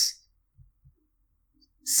makes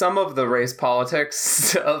some of the race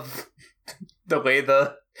politics of the way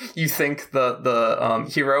you think the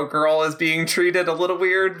hero girl is being treated a little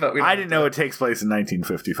weird, but I didn't know it takes place in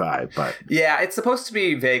 1955, but yeah, it's supposed to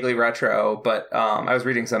be vaguely retro. But I was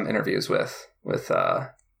reading some interviews with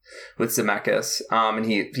Zemeckis, and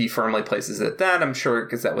he firmly places it then. I'm sure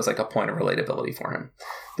because that was like a point of relatability for him.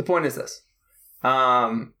 The point is this: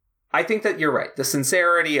 I think that you're right. The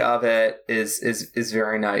sincerity of it is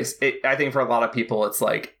very nice. I think for a lot of people, it's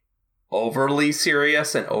like overly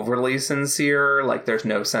serious and overly sincere. Like there's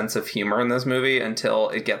no sense of humor in this movie until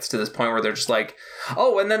it gets to this point where they're just like,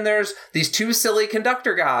 oh, and then there's these two silly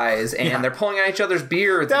conductor guys and they're pulling on each other's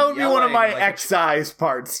beards. That would be one of my excise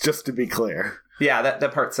parts, just to be clear. Yeah,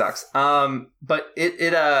 that part sucks. But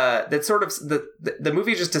that sort of the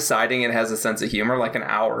movie just deciding it has a sense of humor like an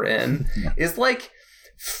hour in is like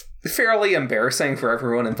fairly embarrassing for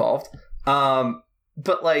everyone involved.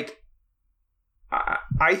 But like,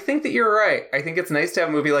 I think that you're right. I think it's nice to have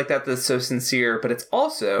a movie like that that's so sincere, but it's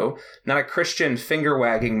also not a Christian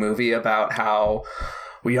finger-wagging movie about how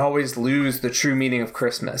we always lose the true meaning of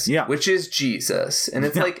Christmas, which is Jesus. And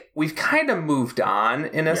it's like, we've kind of moved on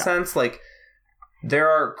in a sense. Like, there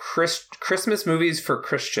are Christmas movies for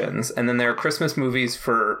Christians, and then there are Christmas movies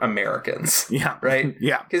for Americans. Yeah. Right?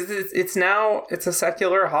 Yeah. Because it's a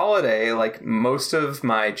secular holiday. Like, most of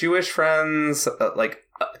my Jewish friends,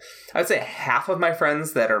 I'd say half of my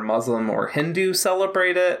friends that are Muslim or Hindu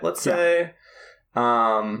celebrate it, let's say.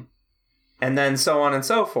 And then so on and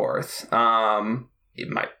so forth.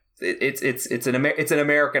 It's an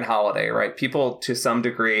American holiday, right? People to some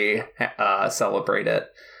degree celebrate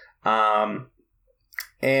it. And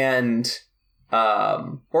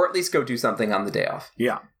or at least go do something on the day off.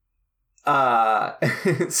 Yeah.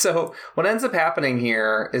 So what ends up happening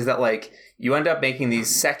here is that like you end up making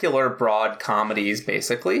these secular broad comedies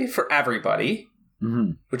basically for everybody,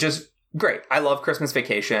 which is great. I love Christmas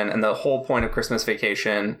Vacation, and the whole point of Christmas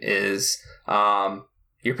Vacation is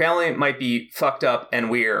your family might be fucked up and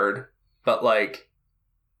weird, but like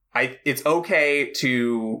it's okay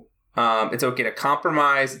to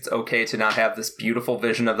compromise. It's okay to not have this beautiful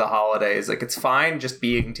vision of the holidays. Like it's fine just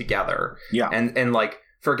being together. Yeah. And like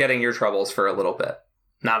forgetting your troubles for a little bit.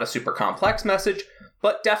 Not a super complex message,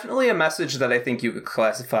 but definitely a message that I think you could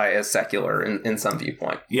classify as secular in some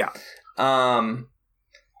viewpoint. Yeah.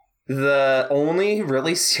 The only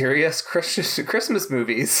really serious Christmas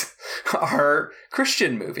movies are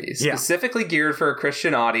Christian movies, specifically geared for a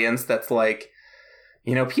Christian audience that's like,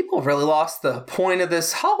 you know, people really lost the point of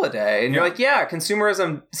this holiday. And you're like, yeah,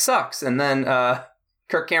 consumerism sucks. And then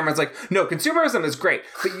Kirk Cameron's like, no, consumerism is great.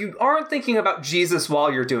 But you aren't thinking about Jesus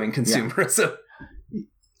while you're doing consumerism.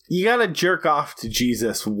 You got to jerk off to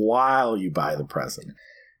Jesus while you buy the present.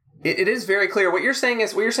 It is very clear. What you're saying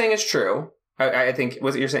is true. I think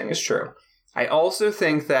what you're saying is true. I also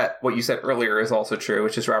think that what you said earlier is also true,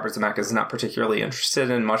 which is Robert Zemeckis is not particularly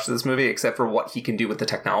interested in much of this movie except for what he can do with the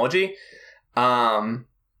technology. And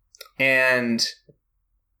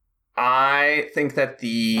I think that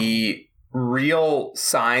the real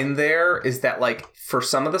sign there is that, like, for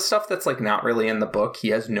some of the stuff that's, like, not really in the book, he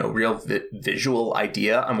has no real visual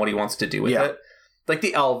idea on what he wants to do with it. Like,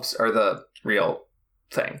 the elves are the real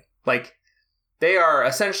thing. Like, they are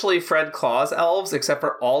essentially Fred Claus elves, except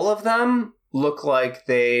for all of them look like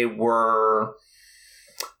they were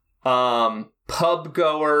pub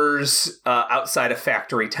goers outside a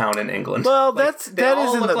factory town in England. Well, like, that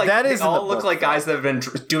is look like guys that have been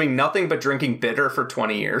doing nothing but drinking bitter for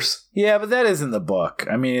 20 years. Yeah, but that is in the book.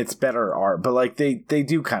 I mean, it's better art, but like they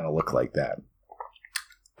do kind of look like that.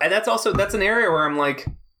 And that's an area where I'm like,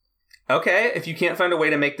 okay, if you can't find a way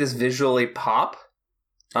to make this visually pop,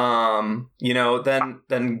 you know,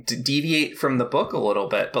 then deviate from the book a little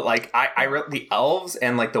bit. But like I wrote the elves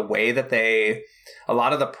and like the way that a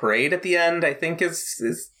lot of the parade at the end, I think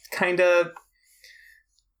is kind of,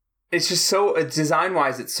 it's just so design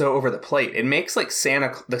wise, it's so over the plate. It makes like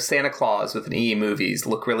the Santa Claus with an E movies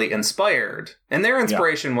look really inspired, and their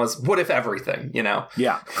inspiration was what if everything, you know?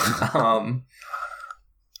 Yeah. I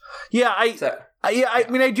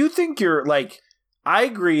mean, I do think you're like, I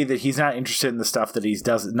agree that he's not interested in the stuff that he's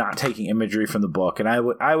not taking imagery from the book. And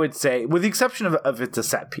I would say, with the exception of it's a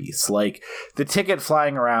set piece, like the ticket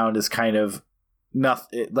flying around is kind of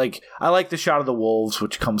nothing. Like, I like the shot of the wolves,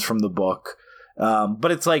 which comes from the book.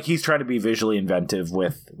 But it's like he's trying to be visually inventive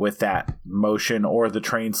with that motion, or the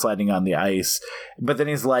train sliding on the ice. But then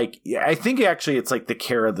he's like, I think actually it's like the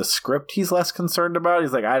care of the script he's less concerned about.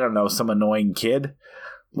 He's like, I don't know, some annoying kid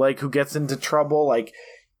like who gets into trouble. Like,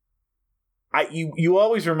 you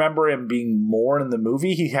always remember him being more in the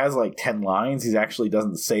movie. He has like 10 lines. He actually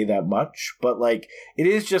doesn't say that much, but like it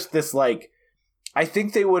is just this, like, I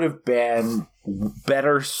think they would have been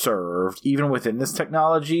better served even within this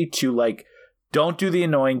technology to like, don't do the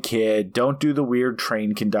annoying kid, don't do the weird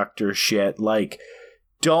train conductor shit. Like,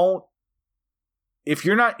 don't, if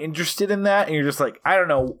you're not interested in that and you're just like, I don't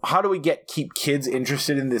know, how do we keep kids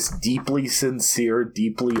interested in this deeply sincere,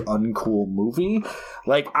 deeply uncool movie?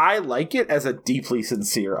 Like, I like it as a deeply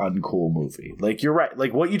sincere, uncool movie. Like, you're right.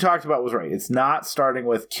 Like, what you talked about was right. It's not starting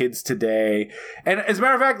with kids today. And as a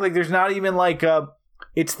matter of fact, like, there's not even like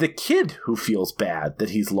it's the kid who feels bad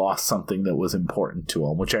that he's lost something that was important to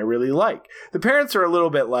him, which I really like. The parents are a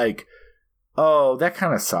little bit like, oh, that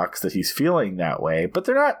kind of sucks that he's feeling that way. But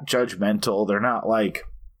they're not judgmental. They're not like,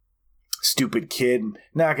 stupid kid,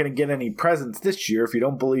 not going to get any presents this year if you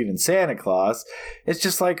don't believe in Santa Claus. It's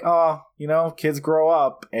just like, oh, you know, kids grow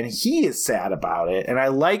up, and he is sad about it. And I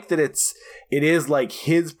like that it is like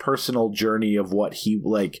his personal journey of what he,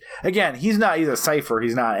 like, again, he's a Cypher,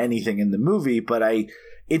 he's not anything in the movie, but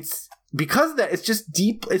it's because of that, it's just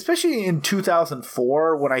deep, especially in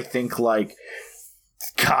 2004 when I think like,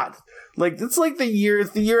 God, like, it's like the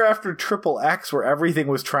year after Triple X where everything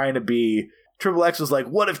was trying to be, Triple X was like,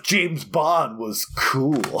 what if James Bond was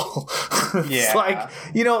cool? It's like,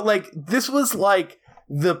 you know, like, this was like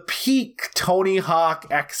the peak Tony Hawk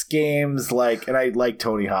X Games, like, and I like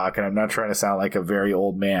Tony Hawk, and I'm not trying to sound like a very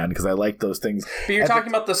old man because I like those things. But you're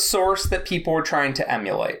talking about the source that people were trying to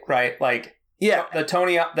emulate, right? Like, yeah,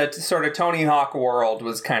 the sort of Tony Hawk world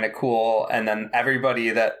was kind of cool, and then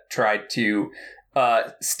everybody that tried to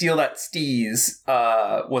steal that steez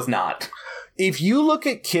was not. If you look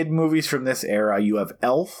at kid movies from this era, you have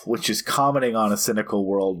Elf, which is commenting on a cynical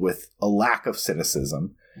world with a lack of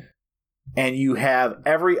cynicism. And you have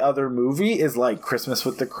every other movie is like Christmas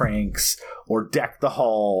with the Cranks or Deck the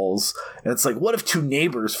Halls. And it's like, what if two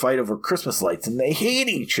neighbors fight over Christmas lights and they hate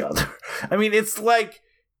each other? I mean, it's like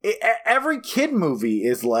every kid movie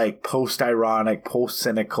is like post-ironic,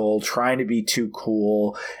 post-cynical, trying to be too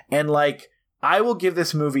cool. And like, I will give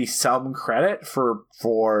this movie some credit for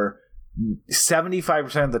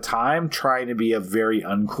 75% of the time trying to be a very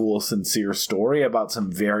uncool, sincere story about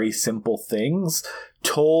some very simple things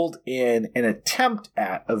told in an attempt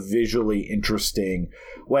at a visually interesting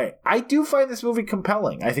way. I do find this movie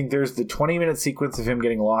compelling. I think there's the 20-minute sequence of him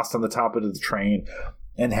getting lost on the top of the train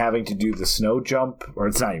and having to do the snow jump, or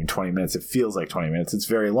it's not even 20 minutes. It feels like 20 minutes. It's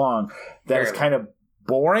very long. That is kind of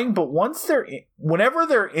boring, but whenever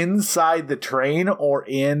they're inside the train or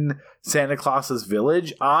in Santa Claus's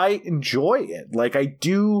village, I enjoy it. Like, I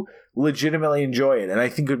do legitimately enjoy it, and I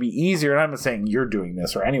think it would be easier, and I'm not saying you're doing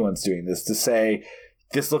this or anyone's doing this, to say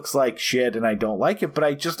this looks like shit and I don't like it, but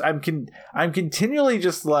I'm continually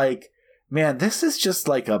just like, man, this is just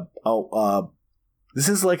like this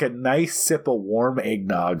is like a nice sip of warm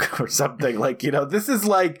eggnog or something. Like, this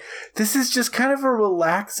is just kind of a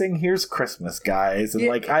relaxing, here's Christmas, guys. And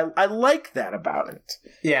I like that about it.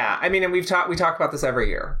 Yeah. I mean, and we talk about this every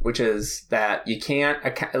year, which is that you can't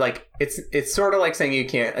it's sort of like saying you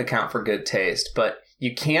can't account for good taste, but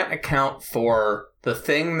you can't account for the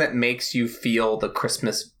thing that makes you feel the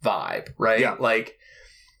Christmas vibe, right? Yeah. Like,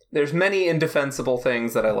 there's many indefensible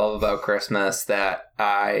things that I love about Christmas that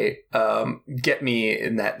get me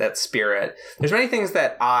in that spirit. There's many things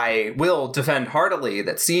that I will defend heartily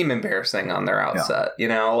that seem embarrassing on their outset.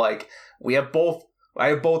 Yeah. Like, I have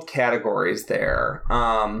both categories there.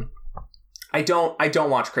 I don't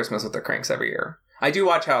watch Christmas with the Cranks every year. I do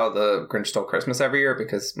watch How the Grinch Stole Christmas every year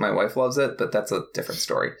because my wife loves it, but that's a different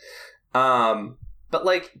story. But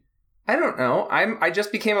like, I don't know. I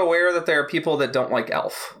just became aware that there are people that don't like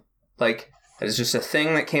Elf. Like, it's just a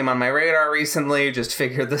thing that came on my radar recently. Just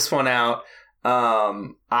figured this one out.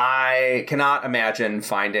 I cannot imagine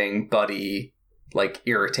finding Buddy like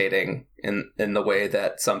irritating in the way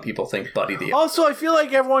that some people think Buddy the Elf. Also, I feel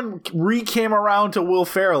like everyone came around to Will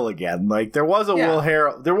Ferrell again. Like, there was a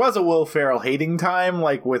Will Ferrell hating time,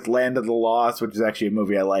 like with Land of the Lost, which is actually a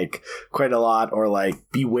movie I like quite a lot, or like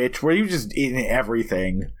Bewitched, where he was just in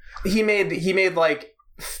everything. He made like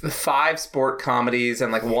 5 sport comedies,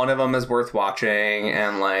 and like one of them is worth watching,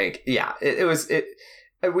 and like, yeah,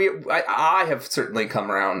 I have certainly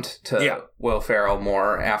come around to Will Ferrell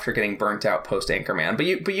more after getting burnt out post Anchorman, but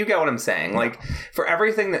you get what I'm saying. Like, for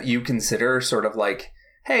everything that you consider sort of like,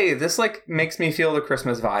 hey, this like makes me feel the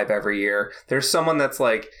Christmas vibe every year, there's someone that's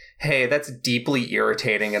like, hey, that's deeply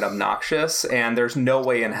irritating and obnoxious, and there's no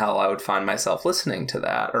way in hell I would find myself listening to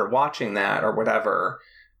that or watching that or whatever.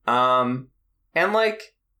 And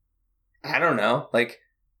like, I don't know, like,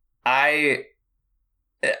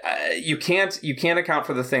 you can't account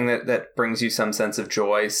for the thing that brings you some sense of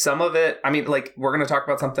joy. Some of it, I mean, like, we're going to talk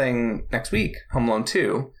about something next week, Home Alone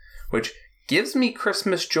 2, which gives me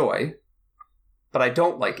Christmas joy, but I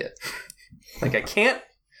don't like it. Like, I can't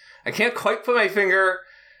quite put my finger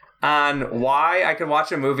on why I could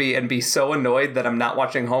watch a movie and be so annoyed that I'm not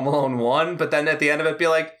watching Home Alone 1, but then at the end of it be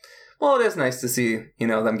like, well, it is nice to see,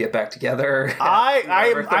 them get back together.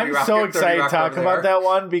 I'm so excited to talk about that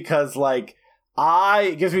one because, like,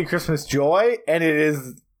 it gives me Christmas joy, and it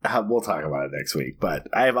is. We'll talk about it next week, but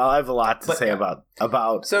I have a lot to say about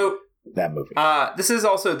that movie. Let's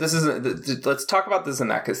talk about the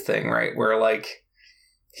Zemeckis thing, right? Where like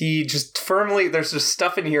there's just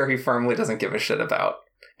stuff in here he firmly doesn't give a shit about.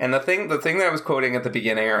 And the thing that I was quoting at the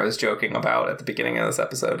beginning, or I was joking about at the beginning of this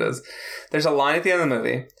episode, is there's a line at the end of the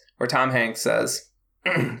movie where Tom Hanks says,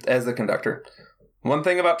 as the conductor, "One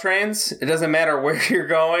thing about trains, it doesn't matter where you're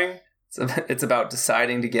going. It's about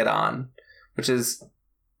deciding to get on," which is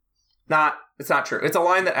it's not true. It's a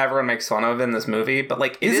line that everyone makes fun of in this movie, but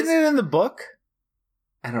like, isn't it in the book?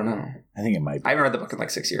 I don't know. I think it might be. I haven't read the book in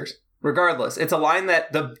like 6 years. Regardless, it's a line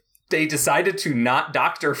that they decided to not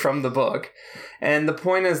doctor from the book. And the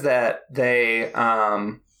point is that this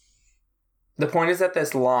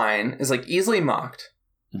line is like easily mocked.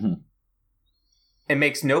 Mm-hmm. It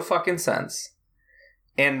makes no fucking sense.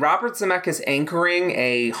 And Robert Zemeckis anchoring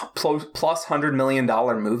a plus $100 million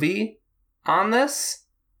movie on this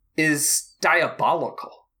is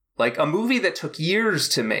diabolical. Like, a movie that took years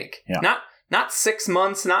to make. Yeah. Not 6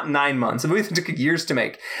 months, not 9 months. A movie that took years to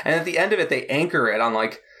make. And at the end of it, they anchor it on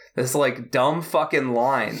like this like dumb fucking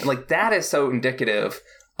line. Like, that is so indicative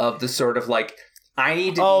of the sort of like, I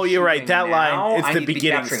need to. Oh, you're right. That now. line. It's I the need to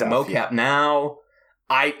beginning be capturing stuff. mocap now.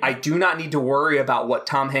 I do not need to worry about what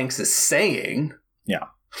Tom Hanks is saying. Yeah.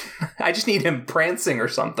 I just need him prancing or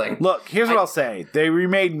something. Look, here's what I'll say. They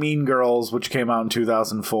remade Mean Girls, which came out in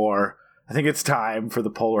 2004. I think it's time for the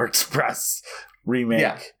Polar Express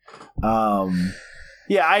remake. Yeah, I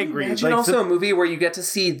agree. Imagine also a movie where you get to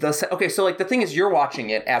see okay, so like the thing is, you're watching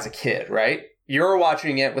it as a kid, right? You're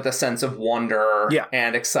watching it with a sense of wonder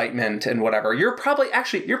and excitement and whatever. You're probably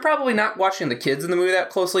not watching the kids in the movie that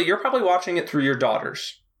closely. You're probably watching it through your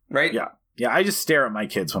daughters, right? Yeah. Yeah, I just stare at my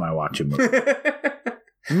kids when I watch a movie.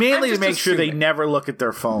 Mainly to make sure they never look at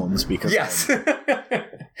their phones because yes.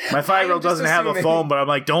 My 5-year-old doesn't have a phone, but I'm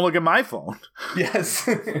like, don't look at my phone. Yes.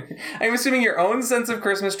 I'm assuming your own sense of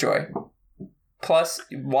Christmas joy, plus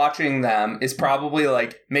watching them, is probably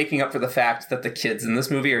like making up for the fact that the kids in this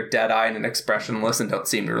movie are dead-eyed and expressionless and don't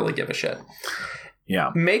seem to really give a shit.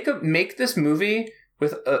 Yeah. Make this movie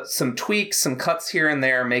with some tweaks, some cuts here and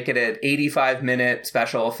there, make it an 85-minute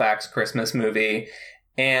special effects Christmas movie.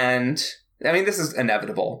 And, I mean, this is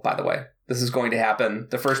inevitable, by the way. This is going to happen.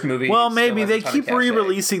 The first movie... Well, maybe they keep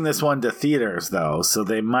re-releasing this one to theaters, though, so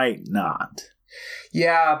they might not.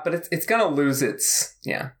 Yeah, but it's going to lose its...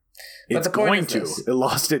 Yeah. It's going to. It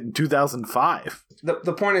lost it in 2005.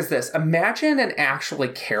 The point is this. Imagine an actually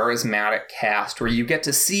charismatic cast where you get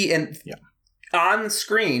to see... On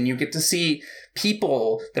screen, you get to see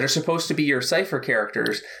people that are supposed to be your Cypher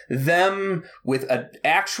characters, them with an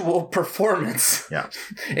actual performance,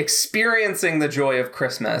 experiencing the joy of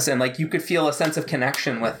Christmas. And like you could feel a sense of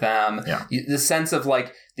connection with them. Yeah. The sense of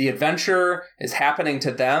like the adventure is happening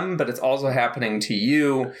to them, but it's also happening to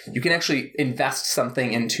you. You can actually invest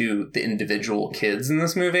something into the individual kids in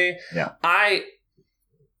this movie. Yeah.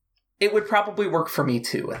 It would probably work for me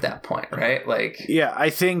too at that point, right? Like, yeah, I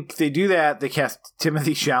think they do that. They cast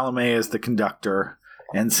Timothée Chalamet as the conductor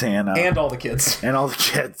and Santa. And all the kids. And all the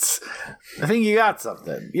kids. I think you got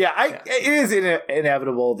something. Yeah, it is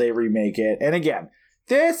inevitable they remake it. And again,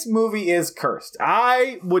 this movie is cursed.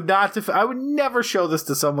 I would never show this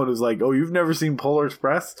to someone who's like, oh, you've never seen Polar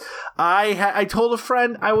Express? I told a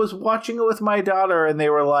friend I was watching it with my daughter and they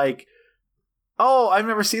were like, oh, I've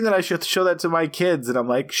never seen that. I should show that to my kids. And I'm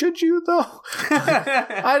like, should you, though?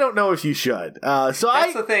 I don't know if you should. That's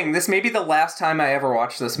the thing. This may be the last time I ever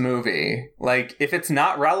watch this movie. Like, if it's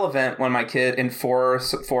not relevant when my kid, in 4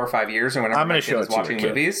 or 5 years, or whenever my kid is watching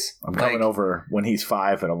movies. I'm coming over when he's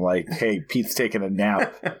 5, and I'm like, hey, Pete's taking a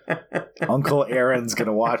nap. Uncle Aaron's going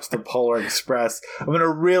to watch the Polar Express. I'm going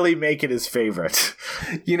to really make it his favorite.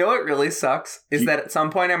 You know what really sucks? Is that at some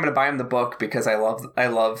point I'm going to buy him the book because I love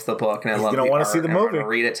the book, and I love the art. See the movie. I'm going to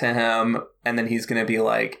read it to him, and then he's going to be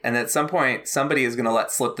like, and at some point somebody is going to let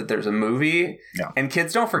slip that there's a movie, and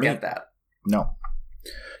kids don't forget that. No.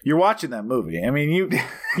 You're watching that movie. I mean,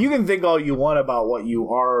 you can think all you want about what you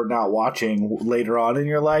are not watching later on in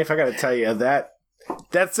your life. I got to tell you, that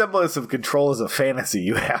semblance of control is a fantasy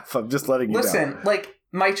you have. I'm just letting you know. Listen, like,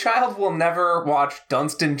 my child will never watch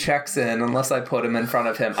Dunstan Checks In unless I put him in front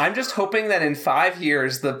of him. I'm just hoping that in 5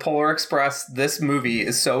 years, the Polar Express, this movie,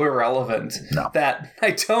 is so irrelevant that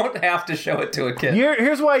I don't have to show it to a kid.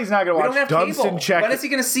 Here's why he's not going to watch Dunstan Checks. When is he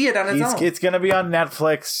going to see it on his own? It's going to be on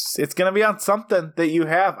Netflix. It's going to be on something that you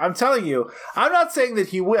have. I'm telling you. I'm not saying that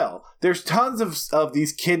he will. There's tons of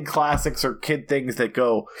these kid classics or kid things that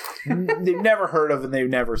they've never heard of and they've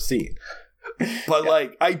never seen. But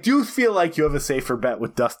like, I do feel like you have a safer bet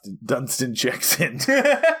with Dunstan Checks In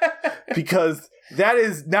because that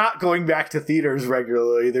is not going back to theaters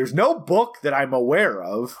regularly. There's no book that I'm aware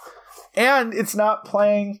of, and it's not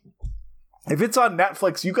playing. If it's on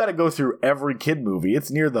Netflix, you got to go through every kid movie.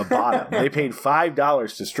 It's near the bottom. They paid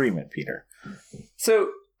 $5 to stream it, Peter. So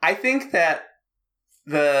I think that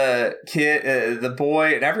the kid, the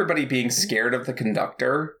boy, and everybody being scared of the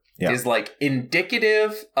conductor is like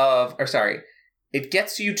indicative of, it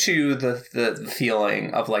gets you to the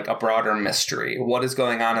feeling of like a broader mystery. What is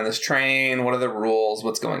going on in this train? What are the rules?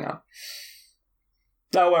 What's going on?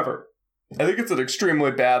 However, I think it's an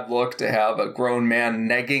extremely bad look to have a grown man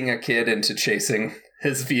negging a kid into chasing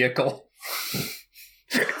his vehicle.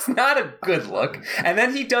 It's not a good look. And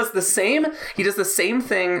then he does the same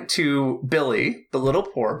thing to Billy, the little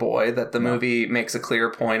poor boy that the movie makes a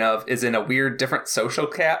clear point of is in a weird different social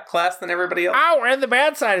class than everybody else. Oh, we're in the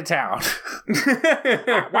bad side of town.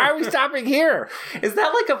 Why are we stopping here? Is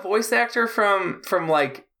that like a voice actor from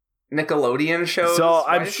like Nickelodeon shows? So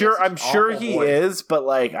I'm sure he is, but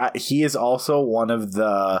like he is also one of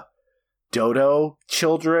the Dodo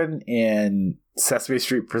children in Sesame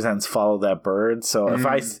Street Presents Follow That Bird. So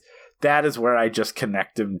that is where I just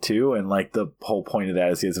connect him to, and like the whole point of that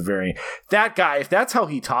is he has that guy, if that's how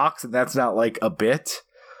he talks and that's not like a bit,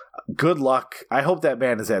 good luck. I hope that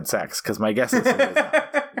man has had sex, because my guess is he has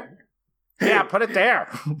not. Yeah, put it there.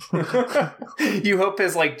 You hope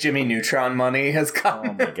his like Jimmy Neutron money has come.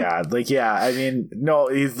 Oh my god! Like, yeah, I mean, no,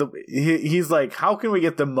 he's like, how can we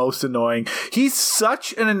get the most annoying? He's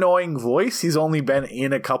such an annoying voice. He's only been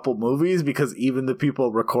in a couple movies because even the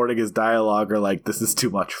people recording his dialogue are like, this is too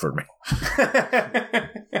much for me.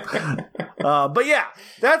 But yeah,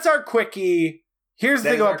 that's our quickie. Here's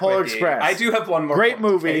the thing about Polar Express. I do have one more. Great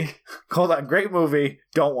movie. Hold on. Great movie.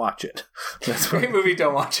 Don't watch it. That's great movie.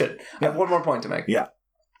 Don't watch it. I have one more point to make. Yeah.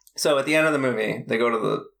 So at the end of the movie, they go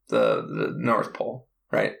to the North Pole,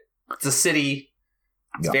 right? It's a city.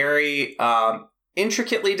 It's very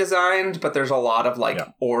intricately designed, but there's a lot of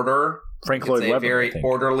order. Frank Lloyd Webber. Very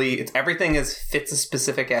orderly. Everything fits a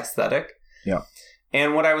specific aesthetic. Yeah.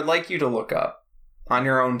 And what I would like you to look up on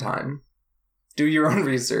your own time, do your own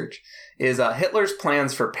research, is Hitler's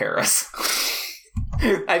plans for Paris.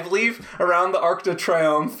 I believe around the Arc de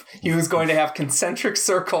Triomphe, he was going to have concentric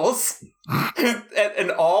circles and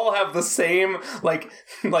all have the same like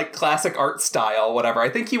classic art style, whatever. I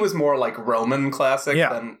think he was more like Roman classic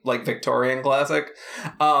than like Victorian classic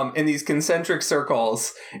in these concentric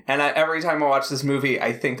circles. And every time I watch this movie,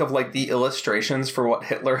 I think of like the illustrations for what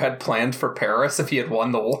Hitler had planned for Paris if he had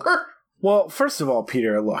won the war. Well, first of all,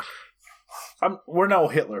 Peter, look, we're no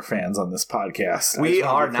Hitler fans on this podcast. We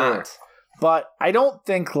are not. But I don't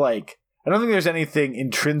think there's anything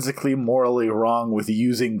intrinsically morally wrong with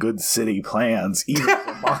using good city plans, even if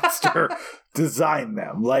a monster designed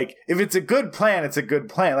them. Like, if it's a good plan, it's a good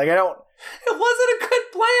plan. Like, It wasn't a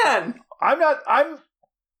good plan!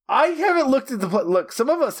 I haven't looked at the plan. Look, some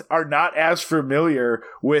of us are not as familiar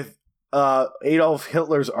with Adolf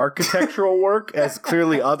Hitler's architectural work as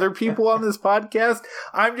clearly other people on this podcast.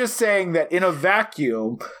 I'm just saying that in a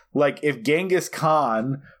vacuum, like, if Genghis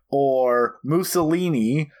Khan or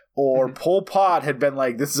Mussolini or Pol Pot had been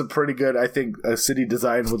like, this is a pretty good, I think a city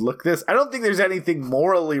design would look this. I don't think there's anything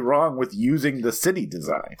morally wrong with using the city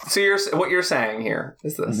design. So what you're saying here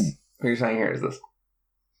is this. Mm-hmm. What you're saying here is this.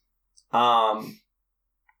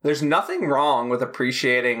 There's nothing wrong with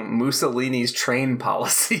appreciating Mussolini's train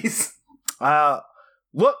policies.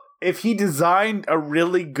 Look, if he designed a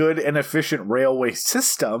really good and efficient railway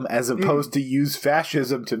system as opposed to use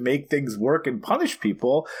fascism to make things work and punish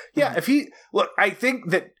people, I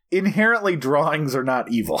think that inherently drawings are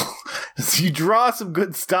not evil. So you draw some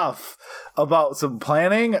good stuff about some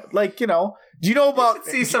planning, do you know about... You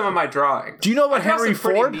should see some of my drawings. Do you know about Henry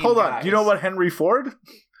Ford? Hold on. Do you know about Henry Ford?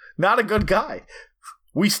 Not a good guy.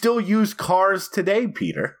 We still use cars today,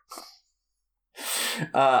 Peter.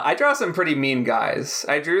 I draw some pretty mean guys.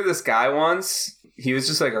 I drew this guy once. He was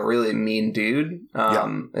just like a really mean dude.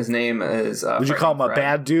 His name is... Would you call him a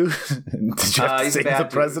bad dude? Did you have to say the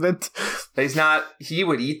president? He's not... He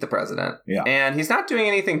would eat the president. Yeah. And he's not doing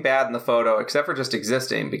anything bad in the photo except for just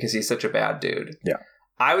existing because he's such a bad dude. Yeah.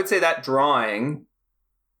 I would say that drawing,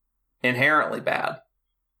 inherently bad.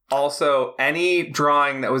 Also, any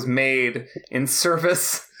drawing that was made in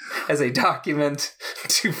service... as a document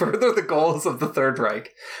to further the goals of the Third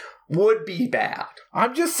Reich would be bad.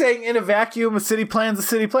 I'm just saying, in a vacuum, a city plan's a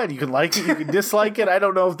city plan. You can like it, you can dislike it. I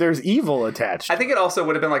don't know if there's evil attached. I think it also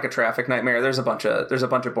would have been like a traffic nightmare. There's a bunch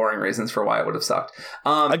of boring reasons for why it would have sucked.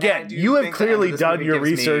 Again, you have clearly done your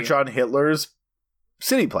research on Hitler's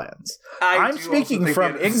city plans. I'm speaking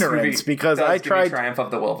from ignorance because I tried Triumph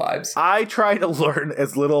of the Will vibes. I try to learn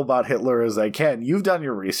as little about Hitler as I can. You've done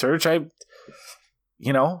your research. I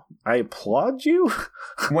applaud you.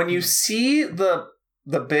 When you see the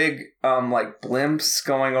big blimps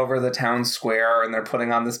going over the town square and they're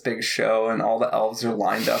putting on this big show and all the elves are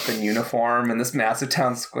lined up in uniform in this massive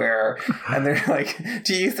town square and they're like,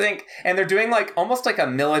 do you think, and they're doing like almost like a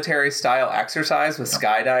military style exercise with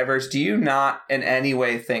skydivers, do you not in any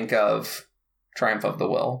way think of Triumph of the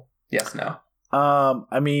Will? Yes, no.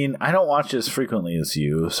 I mean, I don't watch as frequently as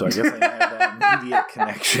you, so I guess I have that immediate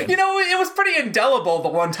connection. It was pretty indelible the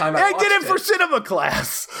one time I watched it. I did it for cinema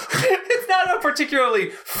class. It's not a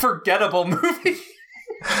particularly forgettable movie.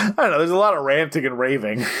 I don't know. There's a lot of ranting and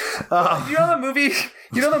raving. You know the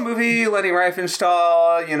movie Leni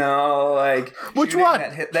Riefenstahl. Which one?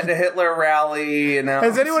 That Hitler rally.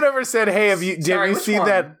 Has anyone ever said, "Hey, have you seen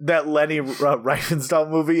that Leni Riefenstahl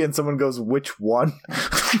movie?" And someone goes, "Which one?"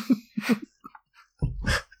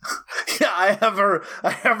 Yeah, I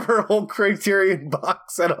have her whole Criterion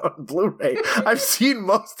box set on Blu-ray. I've seen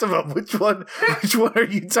most of them. Which one are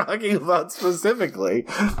you talking about specifically?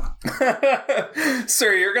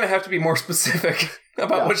 Sir, you're going to have to be more specific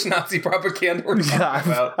about which Nazi propaganda we're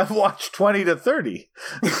talking about. I've watched 20 to 30.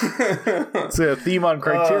 It's a theme on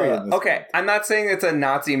Criterion. Okay, I'm not saying it's a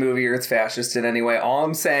Nazi movie or it's fascist in any way. All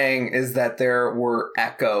I'm saying is that there were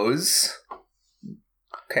echoes.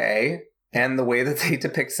 Okay. And the way that they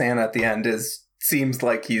depict Santa at the end seems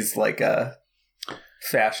like he's like a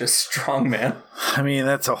fascist strongman. I mean,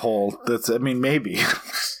 maybe.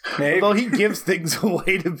 Maybe. Well, he gives things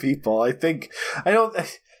away to people. I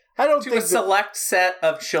I don't to think a select set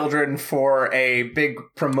of children for a big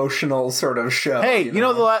promotional sort of show. Hey, you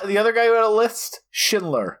know the other guy who had a list?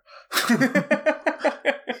 Schindler.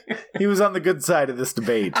 He was on the good side of this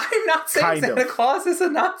debate. I'm not saying Santa Claus is a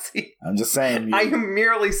Nazi. I'm just saying. I am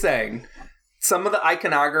merely saying some of the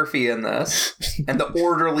iconography in this and the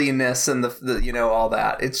orderliness and the all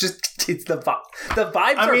that. It's the vibes.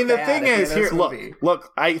 I mean, the thing is, here,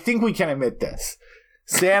 look. I think we can admit this.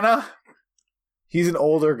 Santa, he's an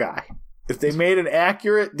older guy. If they made an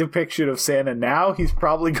accurate depiction of Santa now, he's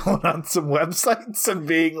probably going on some websites and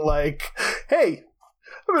being like, "Hey,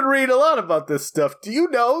 I've been reading a lot about this stuff. Do you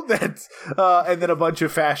know that?" And then a bunch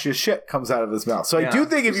of fascist shit comes out of his mouth. So I do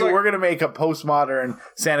think if you were going to make a postmodern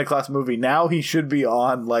Santa Claus movie, now he should be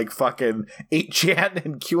on like fucking 8chan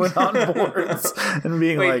and QAnon boards and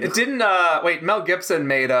being Mel Gibson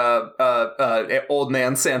made a old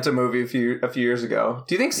man Santa movie a few years ago.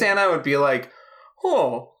 Do you think Santa would be like,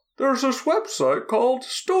 "Oh, there's this website called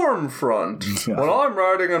Stormfront. When I'm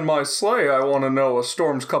riding in my sleigh, I want to know a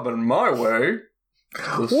storm's coming my way.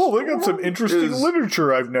 Well, they got some interesting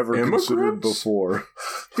literature I've never considered before.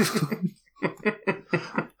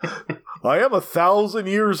 I am 1,000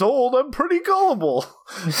 years old. I'm pretty gullible.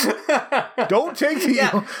 Don't take me."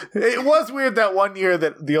 Yeah. It was weird that one year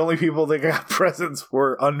that the only people that got presents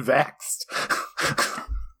were unvaxxed.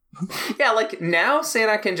 Yeah, like now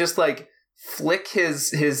Santa can just like flick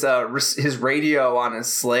his radio on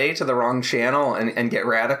his sleigh to the wrong channel and get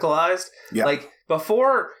radicalized. Yeah. Like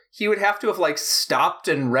before, he would have to have like stopped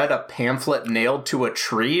and read a pamphlet nailed to a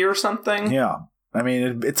tree or something. Yeah. I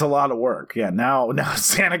mean, it's a lot of work. Yeah, now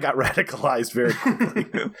Santa got radicalized very quickly.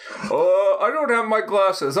 I don't have my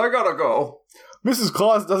glasses. I gotta go. Mrs.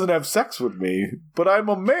 Claus doesn't have sex with me, but I'm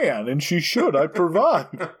a man and she should. I provide.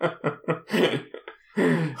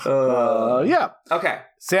 Yeah. Okay.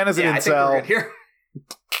 Santa's an incel. I think we're good here.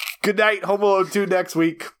 Good night. Home Alone 2 next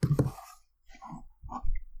week.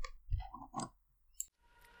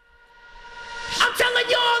 I'm telling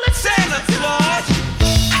y'all it's Santa Claus.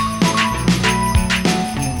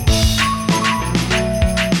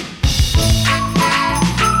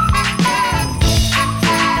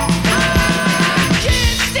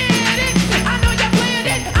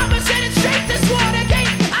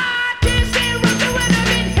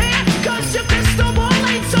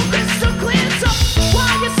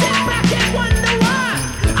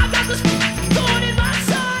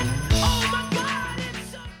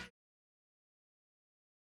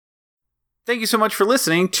 Thank you so much for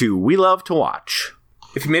listening to We Love to Watch.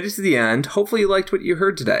 If you made it to the end, hopefully you liked what you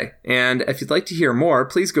heard today. And if you'd like to hear more,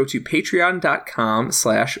 please go to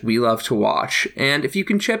patreon.com/WeLoveToWatch. And if you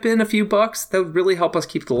can chip in a few bucks, that would really help us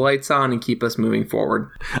keep the lights on and keep us moving forward.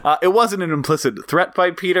 It wasn't an implicit threat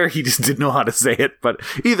by Peter. He just didn't know how to say it. But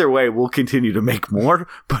either way, we'll continue to make more.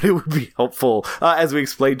 But it would be helpful, as we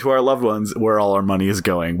explained to our loved ones, where all our money is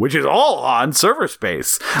going, which is all on server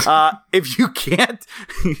space. If you can't,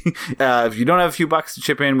 if you don't have a few bucks to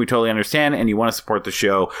chip in, we totally understand. And you want to support the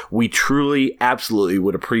show, we truly, absolutely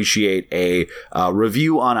would appreciate a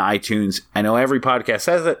review on iTunes. I know every podcast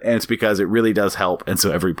says it, and it's because it really does help, and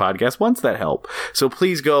so every podcast wants that help. So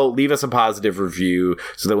please go leave us a positive review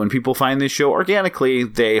so that when people find this show organically,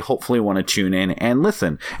 they hopefully want to tune in and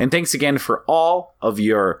listen. And thanks again for all of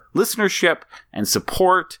your listenership and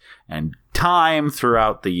support and time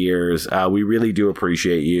throughout the years. We really do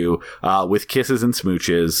appreciate you. With kisses and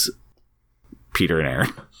smooches, Peter and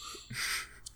Aaron.